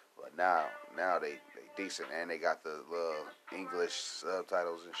that. But now they decent, and they got the little English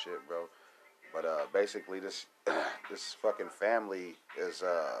subtitles and shit, bro. But basically, this fucking family is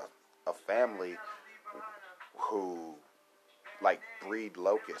a family who like breed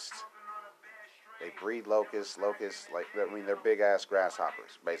locusts. They breed locusts. Like, I mean, they're big ass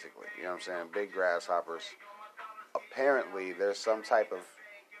grasshoppers, basically. You know what I'm saying? Big grasshoppers. Apparently, there's some type of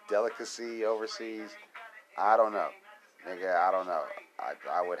delicacy overseas. I don't know. Nigga, I don't know.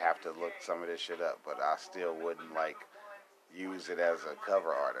 I would have to look some of this shit up, but I still wouldn't, like, use it as a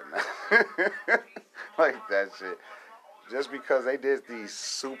cover art or nothing. Like that shit. Just because they did these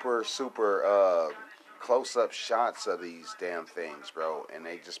super close-up shots of these damn things, bro, and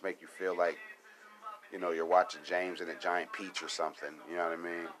they just make you feel like, you're watching James and a Giant Peach or something. You know what I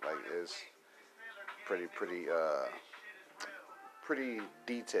mean? Like, it's pretty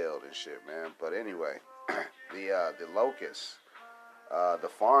detailed and shit, man. But anyway, the locusts, the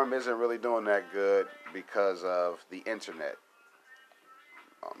farm isn't really doing that good because of the internet.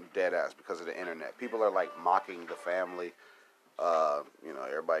 dead ass because of the internet. People are like mocking the family.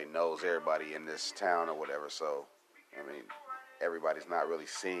 Everybody knows everybody in this town or whatever. So, I mean, everybody's not really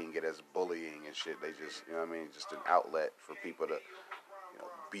seeing it as bullying and shit. They just, just an outlet for people to,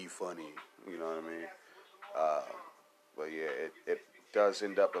 be funny. You know what I mean? But yeah, it does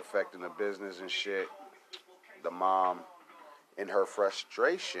end up affecting the business and shit. The mom, in her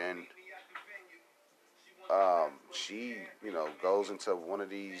frustration, she, goes into one of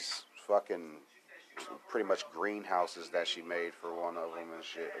these fucking pretty much greenhouses that she made for one of them and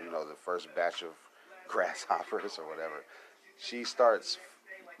shit. The first batch of grasshoppers or whatever. She starts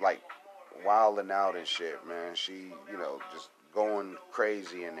like wilding out and shit, man. She, just going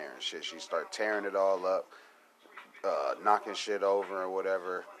crazy in there and shit. She start tearing it all up, knocking shit over or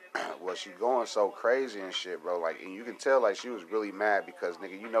whatever. Well, she going so crazy and shit, bro. Like, and you can tell like she was really mad because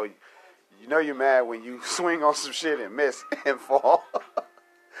nigga, you're mad when you swing on some shit and miss and fall.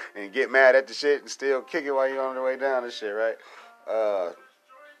 And get mad at the shit and still kick it while you're on the way down and shit, right?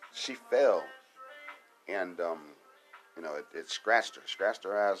 She fell. And, it scratched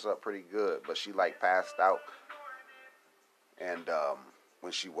her ass up pretty good. But she, like, passed out. And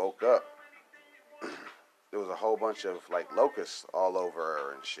when she woke up, there was a whole bunch of, like, locusts all over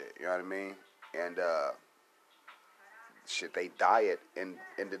her and shit. You know what I mean? And, they diet and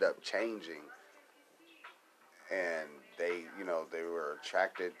ended up changing. And they were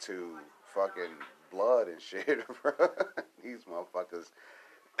attracted to fucking blood and shit, bro. These motherfuckers,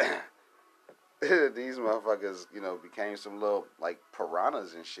 became some little, like,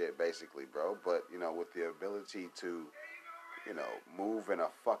 piranhas and shit, basically, bro. But, with the ability to, move in a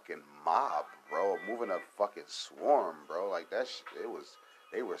fucking mob, bro. Move in a fucking swarm, bro. Like, that shit,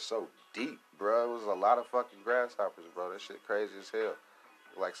 they were so deep, bro. It was a lot of fucking grasshoppers, bro. That shit crazy as hell.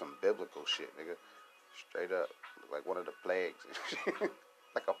 Like some biblical shit, nigga. Straight up. Like one of the plagues.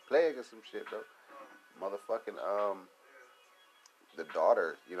 Like a plague or some shit, bro. Motherfucking, the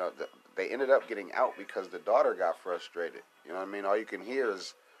daughter, they ended up getting out because the daughter got frustrated. You know what I mean? All you can hear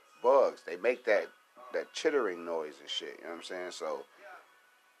is bugs. They make that chittering noise and shit. You know what I'm saying? So,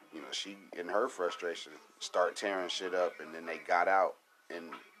 she, in her frustration, start tearing shit up, and then they got out,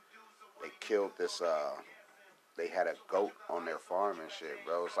 and they killed this, they had a goat on their farm and shit,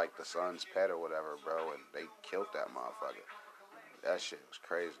 bro. It's like the son's pet or whatever, bro, and they killed that motherfucker. That shit was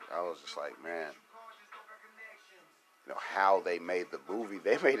crazy. I was just like, man, how they made the movie.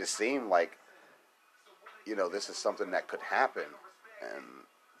 They made it seem like, this is something that could happen. And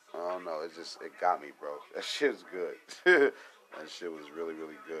I don't know, it got me, bro. That shit was good. That shit was really,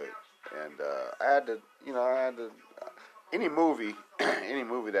 really good. And I had to, any movie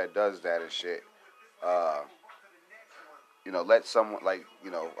that does that and shit, let someone, like,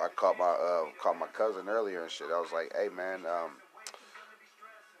 I called my cousin earlier and shit. I was like, hey, man,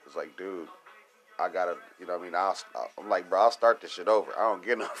 it's like, dude, I gotta, I'm like, bro, I'll start this shit over. I don't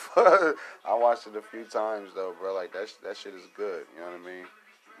get enough. I watched it a few times, though, bro. Like, that shit is good. You know what I mean?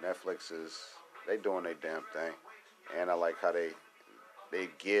 Netflix they doing their damn thing. And I like how they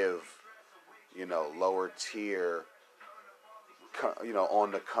give, lower tier,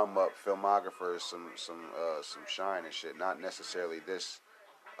 on the come up filmographers some shine and shit. Not necessarily this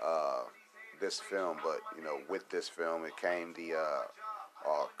film, but with this film it came the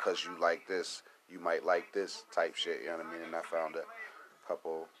cause you like this, you might like this type shit. You know what I mean? And I found a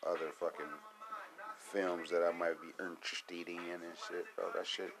couple other fucking films that I might be interested in and shit, bro. That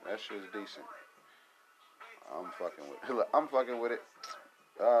shit is decent. I'm fucking with it.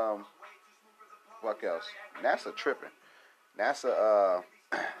 Fuck else. NASA tripping. NASA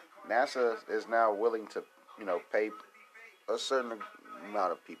is now willing to, pay a certain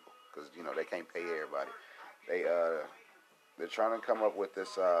amount of people because they can't pay everybody. They're trying to come up with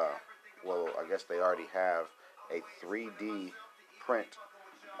this. Well, I guess they already have a 3D print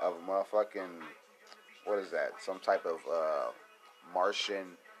of motherfucking, what is that? Some type of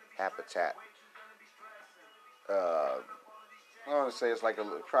Martian habitat. I want to say it's like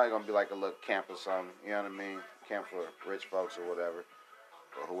probably gonna be like a little camp or something. You know what I mean? Camp for rich folks or whatever,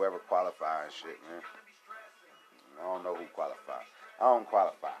 or whoever qualifies. Shit, man. I don't know who qualifies. I don't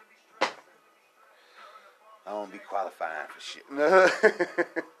qualify. I don't be qualifying for shit.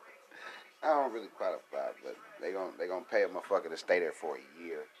 I don't really qualify, but they gonna pay a motherfucker to stay there for a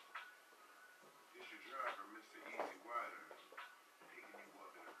year.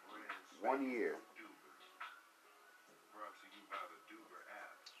 1 year.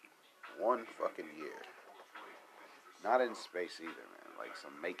 1 fucking year. Not in space either, man. Like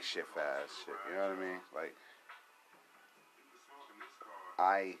some makeshift ass shit. You know what I mean? Like,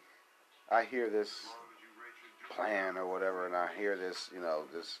 I hear this plan or whatever, and I hear this,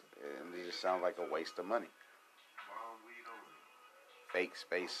 this, and it just sounds like a waste of money. Fake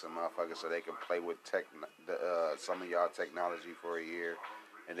space, some motherfuckers, so they can play with some of y'all technology for a year,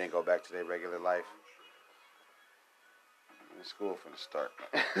 and then go back to their regular life. And school finna start,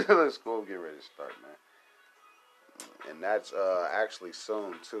 man. School get ready to start, man. And that's actually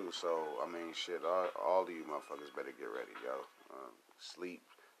soon too. So I mean, shit, all of you motherfuckers better get ready, yo. Sleep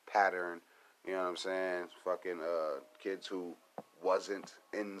pattern, you know what I'm saying? Fucking kids who wasn't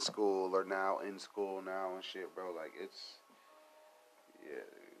in school are now in school now and shit, bro. Like it's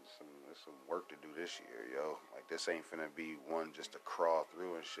there's some work to do this year, yo. Like this ain't finna be one just to crawl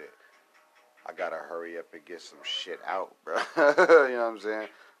through and shit. I gotta hurry up and get some shit out, bro. You know what I'm saying?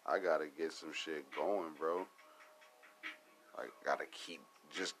 I gotta get some shit going, bro. Like, gotta keep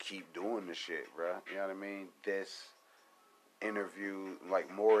doing the shit, bro. You know what I mean? This interview, like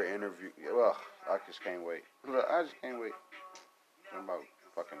more interview. Ugh, I just can't wait. Look, I just can't wait. Talking about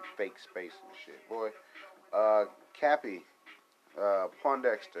fucking fake space and shit, boy. Cappy,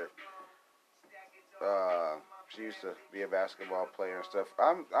 Pondexter. She used to be a basketball player and stuff.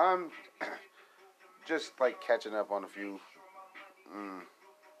 I'm just like catching up on a few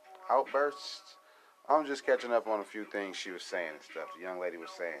outbursts. I'm just catching up on a few things she was saying and stuff. The young lady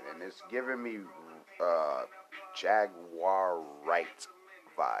was saying, and it's giving me Jaguar Wright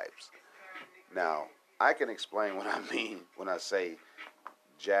vibes. Now, I can explain what I mean when I say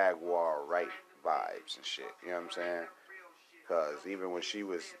Jaguar Wright vibes and shit. You know what I'm saying? Because even when she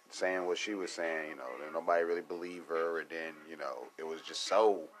was saying what she was saying, nobody really believed her, and then, it was just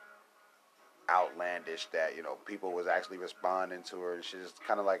so outlandish that, people was actually responding to her, and she's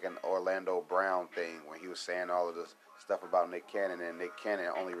kind of like an Orlando Brown thing when he was saying all of this stuff about Nick Cannon, and Nick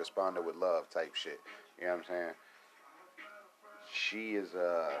Cannon only responded with love type shit. You know what I'm saying? She is,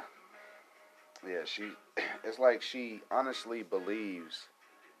 it's like she honestly believes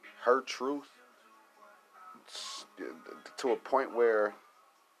her truth to a point where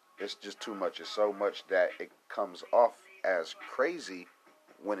it's just too much. It's so much that it comes off as crazy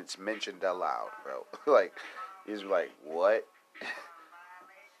when it's mentioned aloud, bro. Like, he's like, what?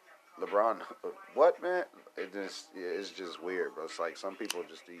 LeBron, what, man? It's just weird, bro. It's like some people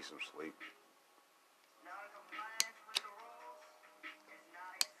just need some sleep.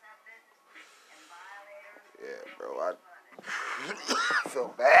 Yeah, bro, I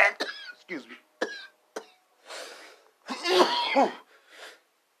feel bad. Excuse me.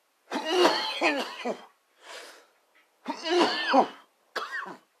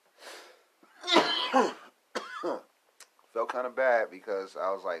 Felt kind of bad because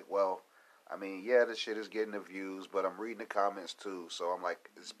I was like, well, I mean, yeah, this shit is getting the views, but I'm reading the comments too, so I'm like,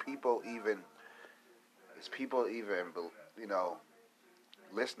 is people even,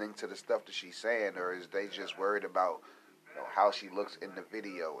 listening to the stuff that she's saying, or is they just worried about, how she looks in the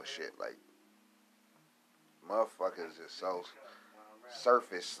video and shit? Like, motherfuckers is so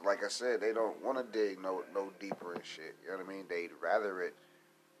surface. Like I said, they don't want to dig no deeper and shit. You know what I mean? They'd rather it,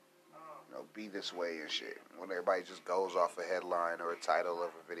 be this way and shit. When everybody just goes off a headline or a title of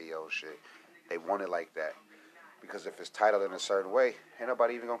a video and shit, they want it like that. Because if it's titled in a certain way, ain't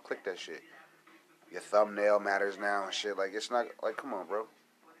nobody even gonna click that shit. Your thumbnail matters now and shit. Like, it's not, like, come on, bro.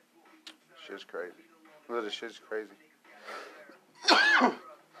 Shit's crazy. Look, this shit's crazy.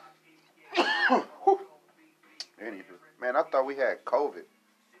 Anywho, man, I thought we had COVID.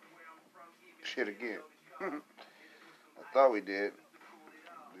 Shit again. I thought we did.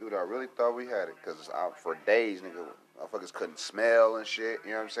 Dude, I really thought we had it. Because for days, nigga, motherfuckers couldn't smell and shit.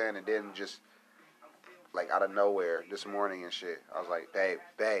 You know what I'm saying? And then just, like, out of nowhere this morning and shit, I was like, babe.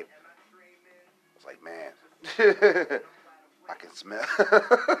 I was like, man, I can smell.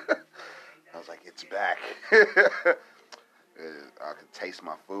 I was like, it's back. I can taste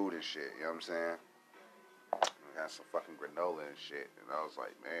my food and shit. You know what I'm saying? I got some fucking granola and shit. And I was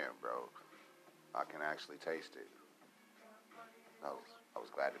like, man, bro, I can actually taste it. I was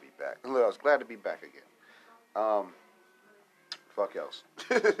glad to be back. I was glad to be back again. Fuck else.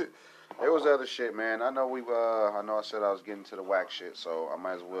 There was other shit, man. I know I said I was getting to the whack shit, so I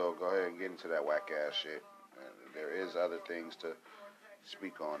might as well go ahead and get into that whack ass shit. And there is other things to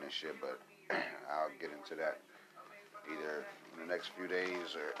speak on and shit, but I'll get into that either in the next few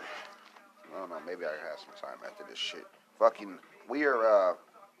days or I don't know. Maybe I have some time after this shit. Fucking, we are.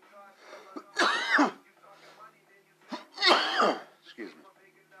 Excuse me.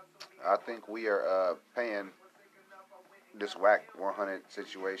 I think we are paying this whack 100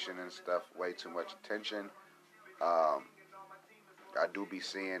 situation and stuff way too much attention. I do be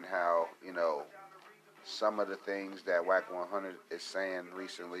seeing how, some of the things that whack 100 is saying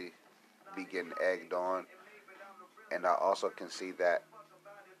recently be getting egged on. And I also can see that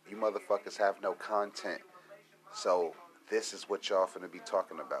you motherfuckers have no content. So this is what y'all finna be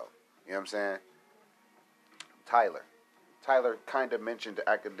talking about. You know what I'm saying? Tyler kind of mentioned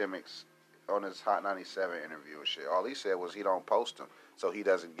academics on his Hot 97 interview and shit. All he said was he don't post them, so he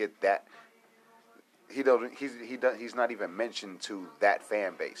doesn't get that. He's not even mentioned to that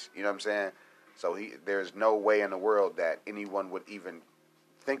fan base. You know what I'm saying? So there's no way in the world that anyone would even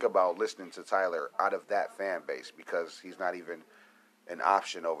think about listening to Tyler out of that fan base because he's not even an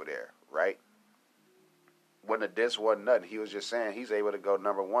option over there, right? When a diss wasn't nothing, he was just saying he's able to go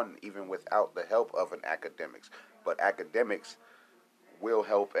number one even without the help of an academics. But academics will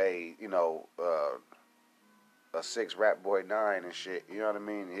help a 6 Rap Boy 9 and shit. You know what I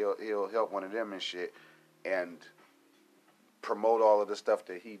mean? He'll help one of them and shit, and promote all of the stuff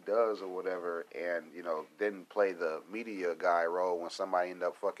that he does or whatever, and then play the media guy role when somebody end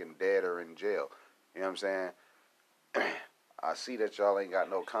up fucking dead or in jail. You know what I'm saying? I see that y'all ain't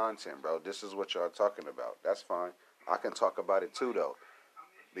got no content, bro. This is what y'all talking about. That's fine. I can talk about it too, though,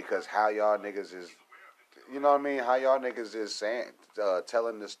 because how y'all niggas is, you know what I mean? How y'all niggas is saying,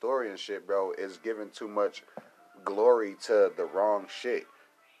 telling the story and shit, bro, is giving too much glory to the wrong shit.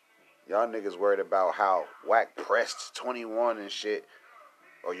 Y'all niggas worried about how Wack pressed 21 and shit,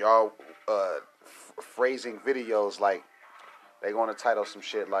 or y'all phrasing videos like they gonna title some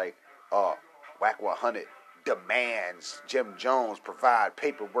shit like, Wack 100 demands Jim Jones provide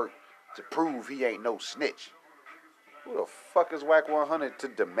paperwork to prove he ain't no snitch. Who the fuck is Wack 100 to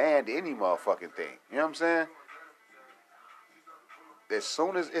demand any motherfucking thing? You know what I'm saying? As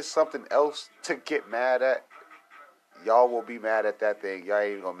soon as it's something else to get mad at, y'all will be mad at that thing. Y'all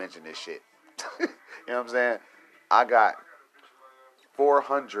ain't even gonna mention this shit. You know what I'm saying? I got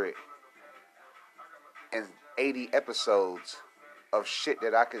 480 episodes of shit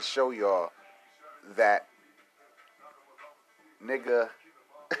that I can show y'all that, nigga,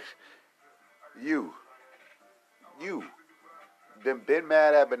 you been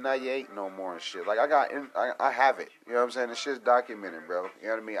mad at, but now you ain't no more and shit. Like, I have it. You know what I'm saying? This shit's documented, bro. You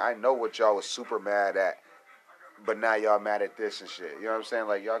know what I mean? I know what y'all was super mad at, but now y'all mad at this and shit. You know what I'm saying?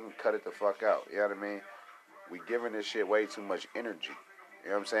 Like, y'all can cut it the fuck out. You know what I mean? We giving this shit way too much energy. You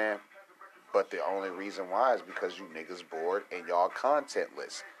know what I'm saying? But the only reason why is because you niggas bored and y'all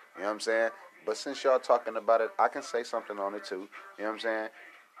contentless. You know what I'm saying? But since y'all talking about it, I can say something on it too. You know what I'm saying?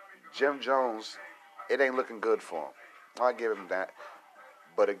 Jim Jones, it ain't looking good for him. I'll give him that.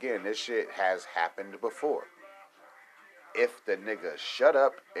 But again, this shit has happened before. If the nigga shut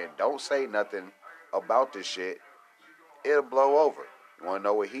up and don't say nothing about this shit, it'll blow over. You want to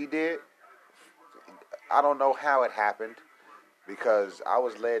know what he did? I don't know how it happened, because I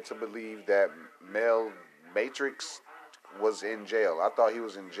was led to believe that Mel Matrix was in jail. I thought he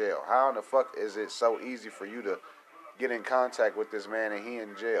was in jail. How in the fuck is it so easy for you to get in contact with this man and he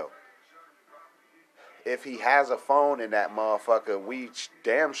in jail? If he has a phone in that motherfucker, we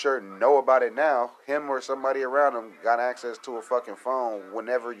damn sure know about it now. Him or somebody around him got access to a fucking phone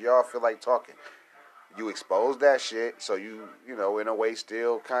whenever y'all feel like talking. You expose that shit, so you in a way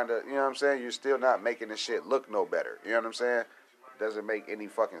still kind of, you know what I'm saying? You're still not making the shit look no better. You know what I'm saying? It doesn't make any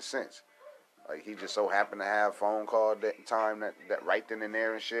fucking sense. Like, he just so happened to have phone call time that right then and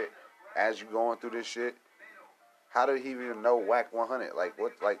there and shit as you going through this shit. How did he even know Wack 100? Like,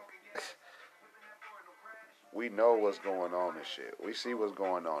 what, like... We know what's going on and shit. We see what's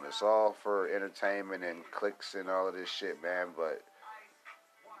going on. It's all for entertainment and clicks and all of this shit, man. But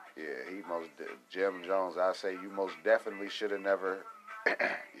yeah, Jim Jones. I say you most definitely should have never.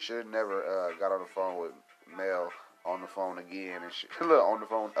 You should have never got on the phone with Mel on the phone again and shit. Look, on the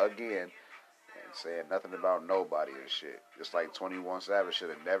phone again and saying nothing about nobody and shit. Just like 21 Savage should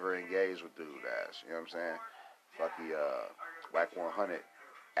have never engaged with dude ass. You know what I'm saying? Fucky Wack 100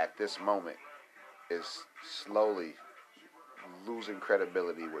 at this moment is slowly losing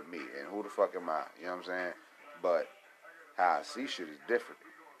credibility with me. And who the fuck am I? You know what I'm saying? But how I see shit is different.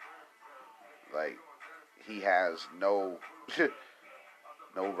 Like, he has no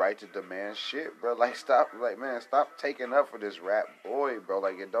right to demand shit, bro. Like, stop taking up for this rap boy, bro.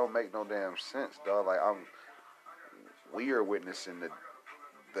 Like, it don't make no damn sense, dog. Like, we are witnessing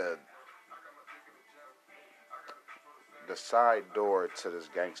the side door to this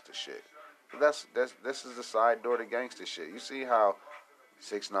gangster shit. This is the side door to gangster shit. You see how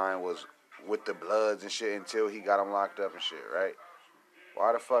 6ix9ine was with the Bloods and shit until he got them locked up and shit, right?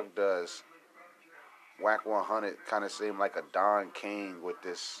 Why the fuck does Wack 100 kind of seem like a Don King with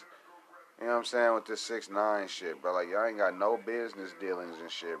this, you know what I'm saying, with this 6ix9ine shit, bro? Like, y'all ain't got no business dealings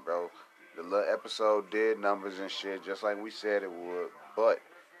and shit, bro. The little episode did numbers and shit, just like we said it would, but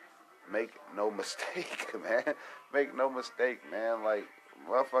make no mistake, man. Make no mistake, man. Like,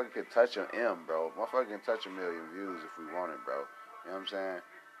 motherfucker could touch an M, bro. Motherfucker can touch 1,000,000 views if we want it, bro. You know what I'm saying?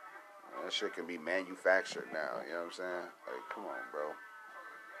 That shit can be manufactured now. You know what I'm saying? Like, come on, bro.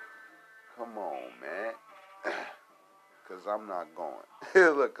 Come on, man. Cause I'm not going.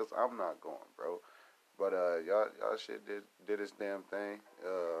 Look, cause I'm not going, bro. But y'all shit did its damn thing.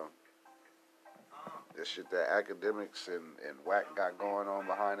 This shit that academics and whack got going on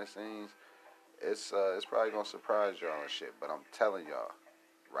behind the scenes, it's probably gonna surprise y'all and shit. But I'm telling y'all,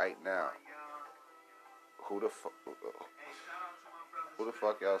 right now, who the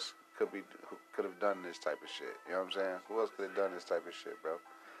fuck else could have done this type of shit? You know what I'm saying? Who else could have done this type of shit, bro?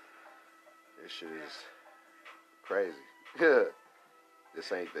 This shit is crazy. Yeah.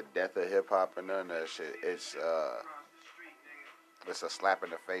 This ain't the death of hip hop or none of that shit. It's a slap in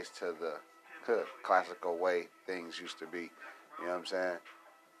the face to the classical way things used to be. You know what I'm saying?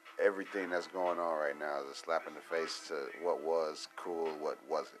 Everything that's going on right now is a slap in the face to what was cool, what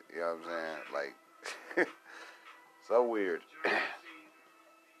wasn't. You know what I'm saying? Like, so weird.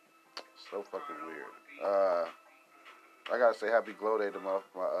 So fucking weird. I gotta say happy glow day to my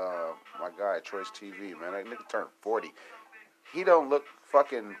guy at Choice TV, man. That nigga turned 40. He don't look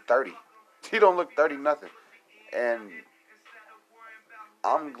fucking 30. He don't look 30 nothing. And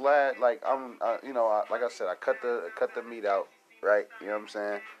I'm glad, like, like I said, I cut the meat out, right? You know what I'm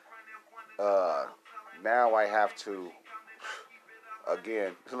saying? Now I have to,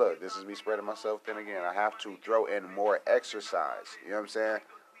 again, look, this is me spreading myself thin again. I have to throw in more exercise. You know what I'm saying?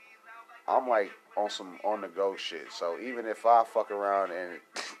 I'm like on the go shit. So even if I fuck around and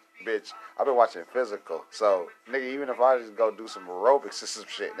bitch, I've been watching Physical. So nigga, even if I just go do some aerobics or some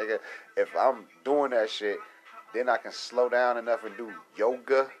shit, nigga, if I'm doing that shit, then I can slow down enough and do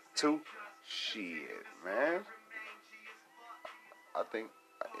yoga too. Shit, man. I think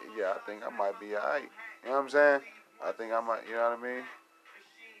I might be alright. You know what I'm saying? I think I might, you know what I mean?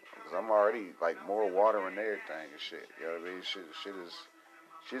 Because I'm already like more water and everything and shit. You know what I mean?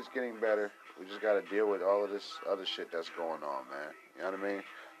 Shit's getting better. We just gotta deal with all of this other shit that's going on, man. You know what I mean?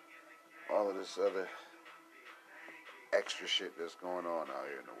 All of this other extra shit that's going on out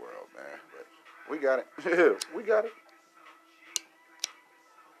here in the world, man. But we got it. We got it.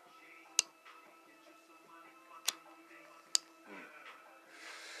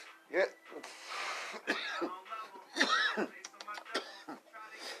 Yeah.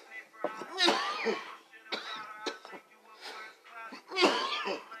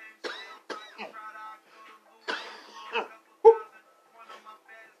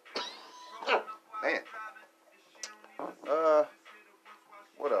 Man.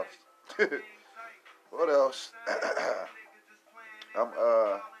 What else? What else? I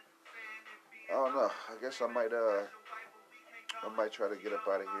don't know. I guess I might try to get up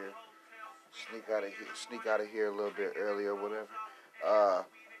out of here. Sneak out of here a little bit early or whatever. Uh,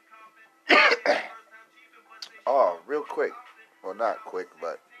 oh, real quick. Well, not quick,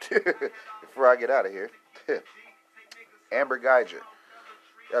 but before I get out of here, Amber Geiger.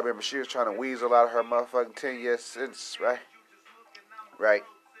 I remember she was trying to weasel out of her motherfucking 10-year sentence, right? Right.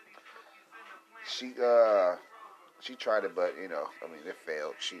 She tried it, but it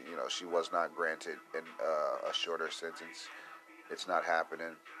failed. She was not granted a shorter sentence. It's not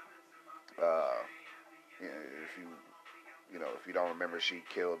happening. Uh, if you don't remember, she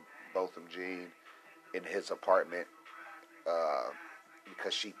killed Botham Jean in his apartment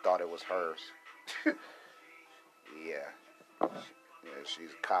because she thought it was hers. Yeah. Yeah, she's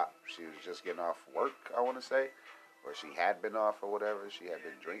a cop. She was just getting off work, I want to say, or she had been off or whatever. She had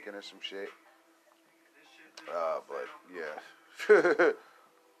been drinking or some shit. But yeah, that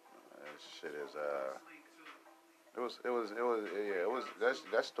shit is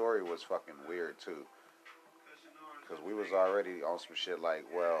that story was fucking weird too, because we was already on some shit like,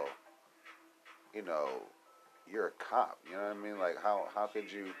 well, you're a cop, you know what I mean? Like how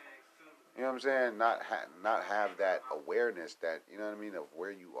could you? You know what I'm saying? Not have that awareness that, you know what I mean, of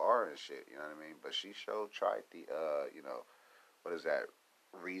where you are and shit. You know what I mean? But she tried the what is that?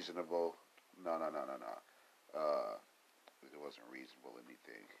 Reasonable? No. It wasn't reasonable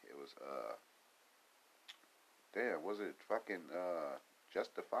anything. It was damn. Was it fucking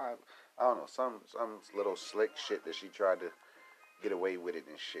justifiable? I don't know. Some little slick shit that she tried to get away with it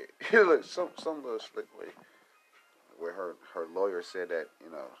and shit. Look, some little slick way where her lawyer said that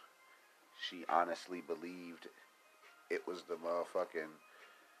she honestly believed it was the motherfucking,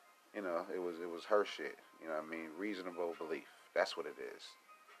 it was her shit. You know what I mean? Reasonable belief. That's what it is.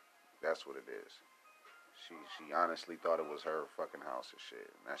 That's what it is. She honestly thought it was her fucking house and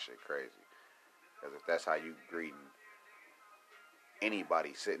shit. And that shit crazy. Because if that's how you greeting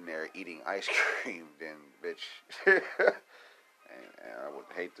anybody sitting there eating ice cream, then bitch. and I would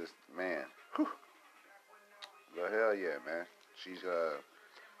hate this, man. Whew. But hell yeah, man.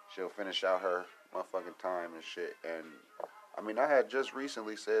 She'll finish out her motherfucking time and shit. And I mean, I had just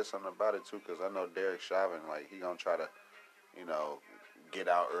recently said something about it too, because I know Derek Chauvin, like, he gonna try to, get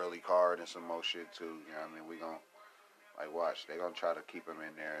out early card and some more shit too. You know what I mean? We gonna, like, watch. They gonna try to keep him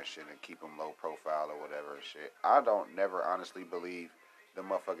in there and shit and keep him low profile or whatever and shit. I don't never honestly believe the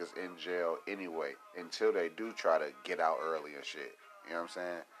motherfuckers in jail anyway until they do try to get out early and shit. You know what I'm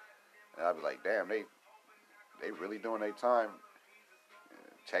saying? And I'd be like, damn, they really doing their time.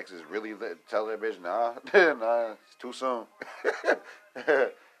 Texas really tell that bitch, nah, nah, it's too soon.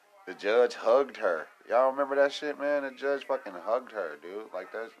 The judge hugged her. Y'all remember that shit, man? The judge fucking hugged her, dude.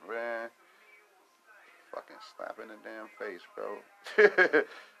 Like, that's, man, fucking slap in the damn face, bro.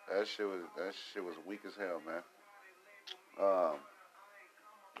 that shit was weak as hell, man.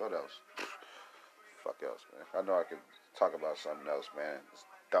 What else? Fuck else, man. I know I could talk about something else, man. This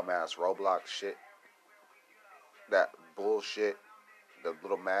dumbass Roblox shit. That bullshit. The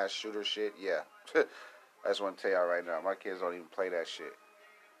little mass shooter shit. Yeah. I just want to tell y'all right now, my kids don't even play that shit.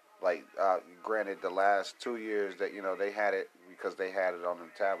 Like, granted, the last 2 years that, they had it because they had it on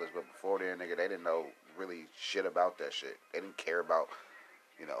them tablets, but before then, nigga, they didn't know really shit about that shit. They didn't care about,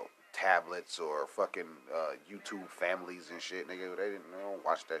 tablets or fucking YouTube families and shit, nigga. They don't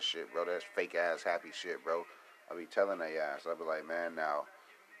watch that shit, bro. That's fake ass happy shit, bro. I be telling they ass. I be like, man, now,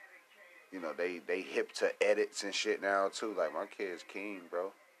 they hip to edits and shit now too. Like, my kid's keen,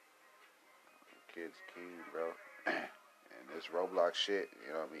 bro. Kids keen, bro. And this Roblox shit,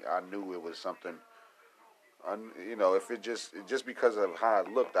 what I mean? I knew it was something. If it just because of how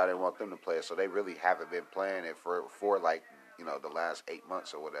it looked, I didn't want them to play it. So they really haven't been playing it for like, the last 8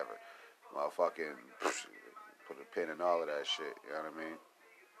 months or whatever. Motherfucking put a pin in all of that shit. You know what I mean?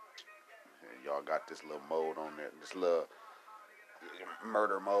 And y'all got this little mode on there, this little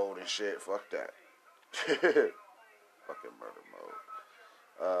murder mode and shit. Fuck that. Fucking murder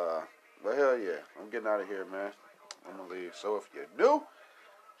mode. But hell yeah, I'm getting out of here, man. I'm gonna leave. So if you're new,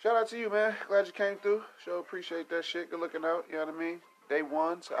 shout out to you, man. Glad you came through. Sure appreciate that shit. Good looking out. You know what I mean? Day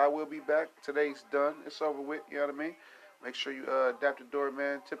one, so I will be back. Today's done. It's over with. You know what I mean? Make sure you dap the door,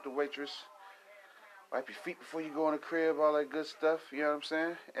 man. Tip the waitress. Wipe your feet before you go in the crib. All that good stuff. You know what I'm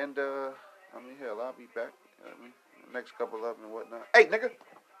saying? And hell, I'll be back. You know what I mean? Next couple of them and whatnot. Hey, nigga.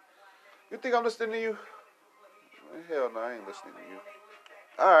 You think I'm listening to you? Hell no, I ain't listening to you.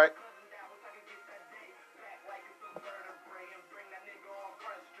 All right.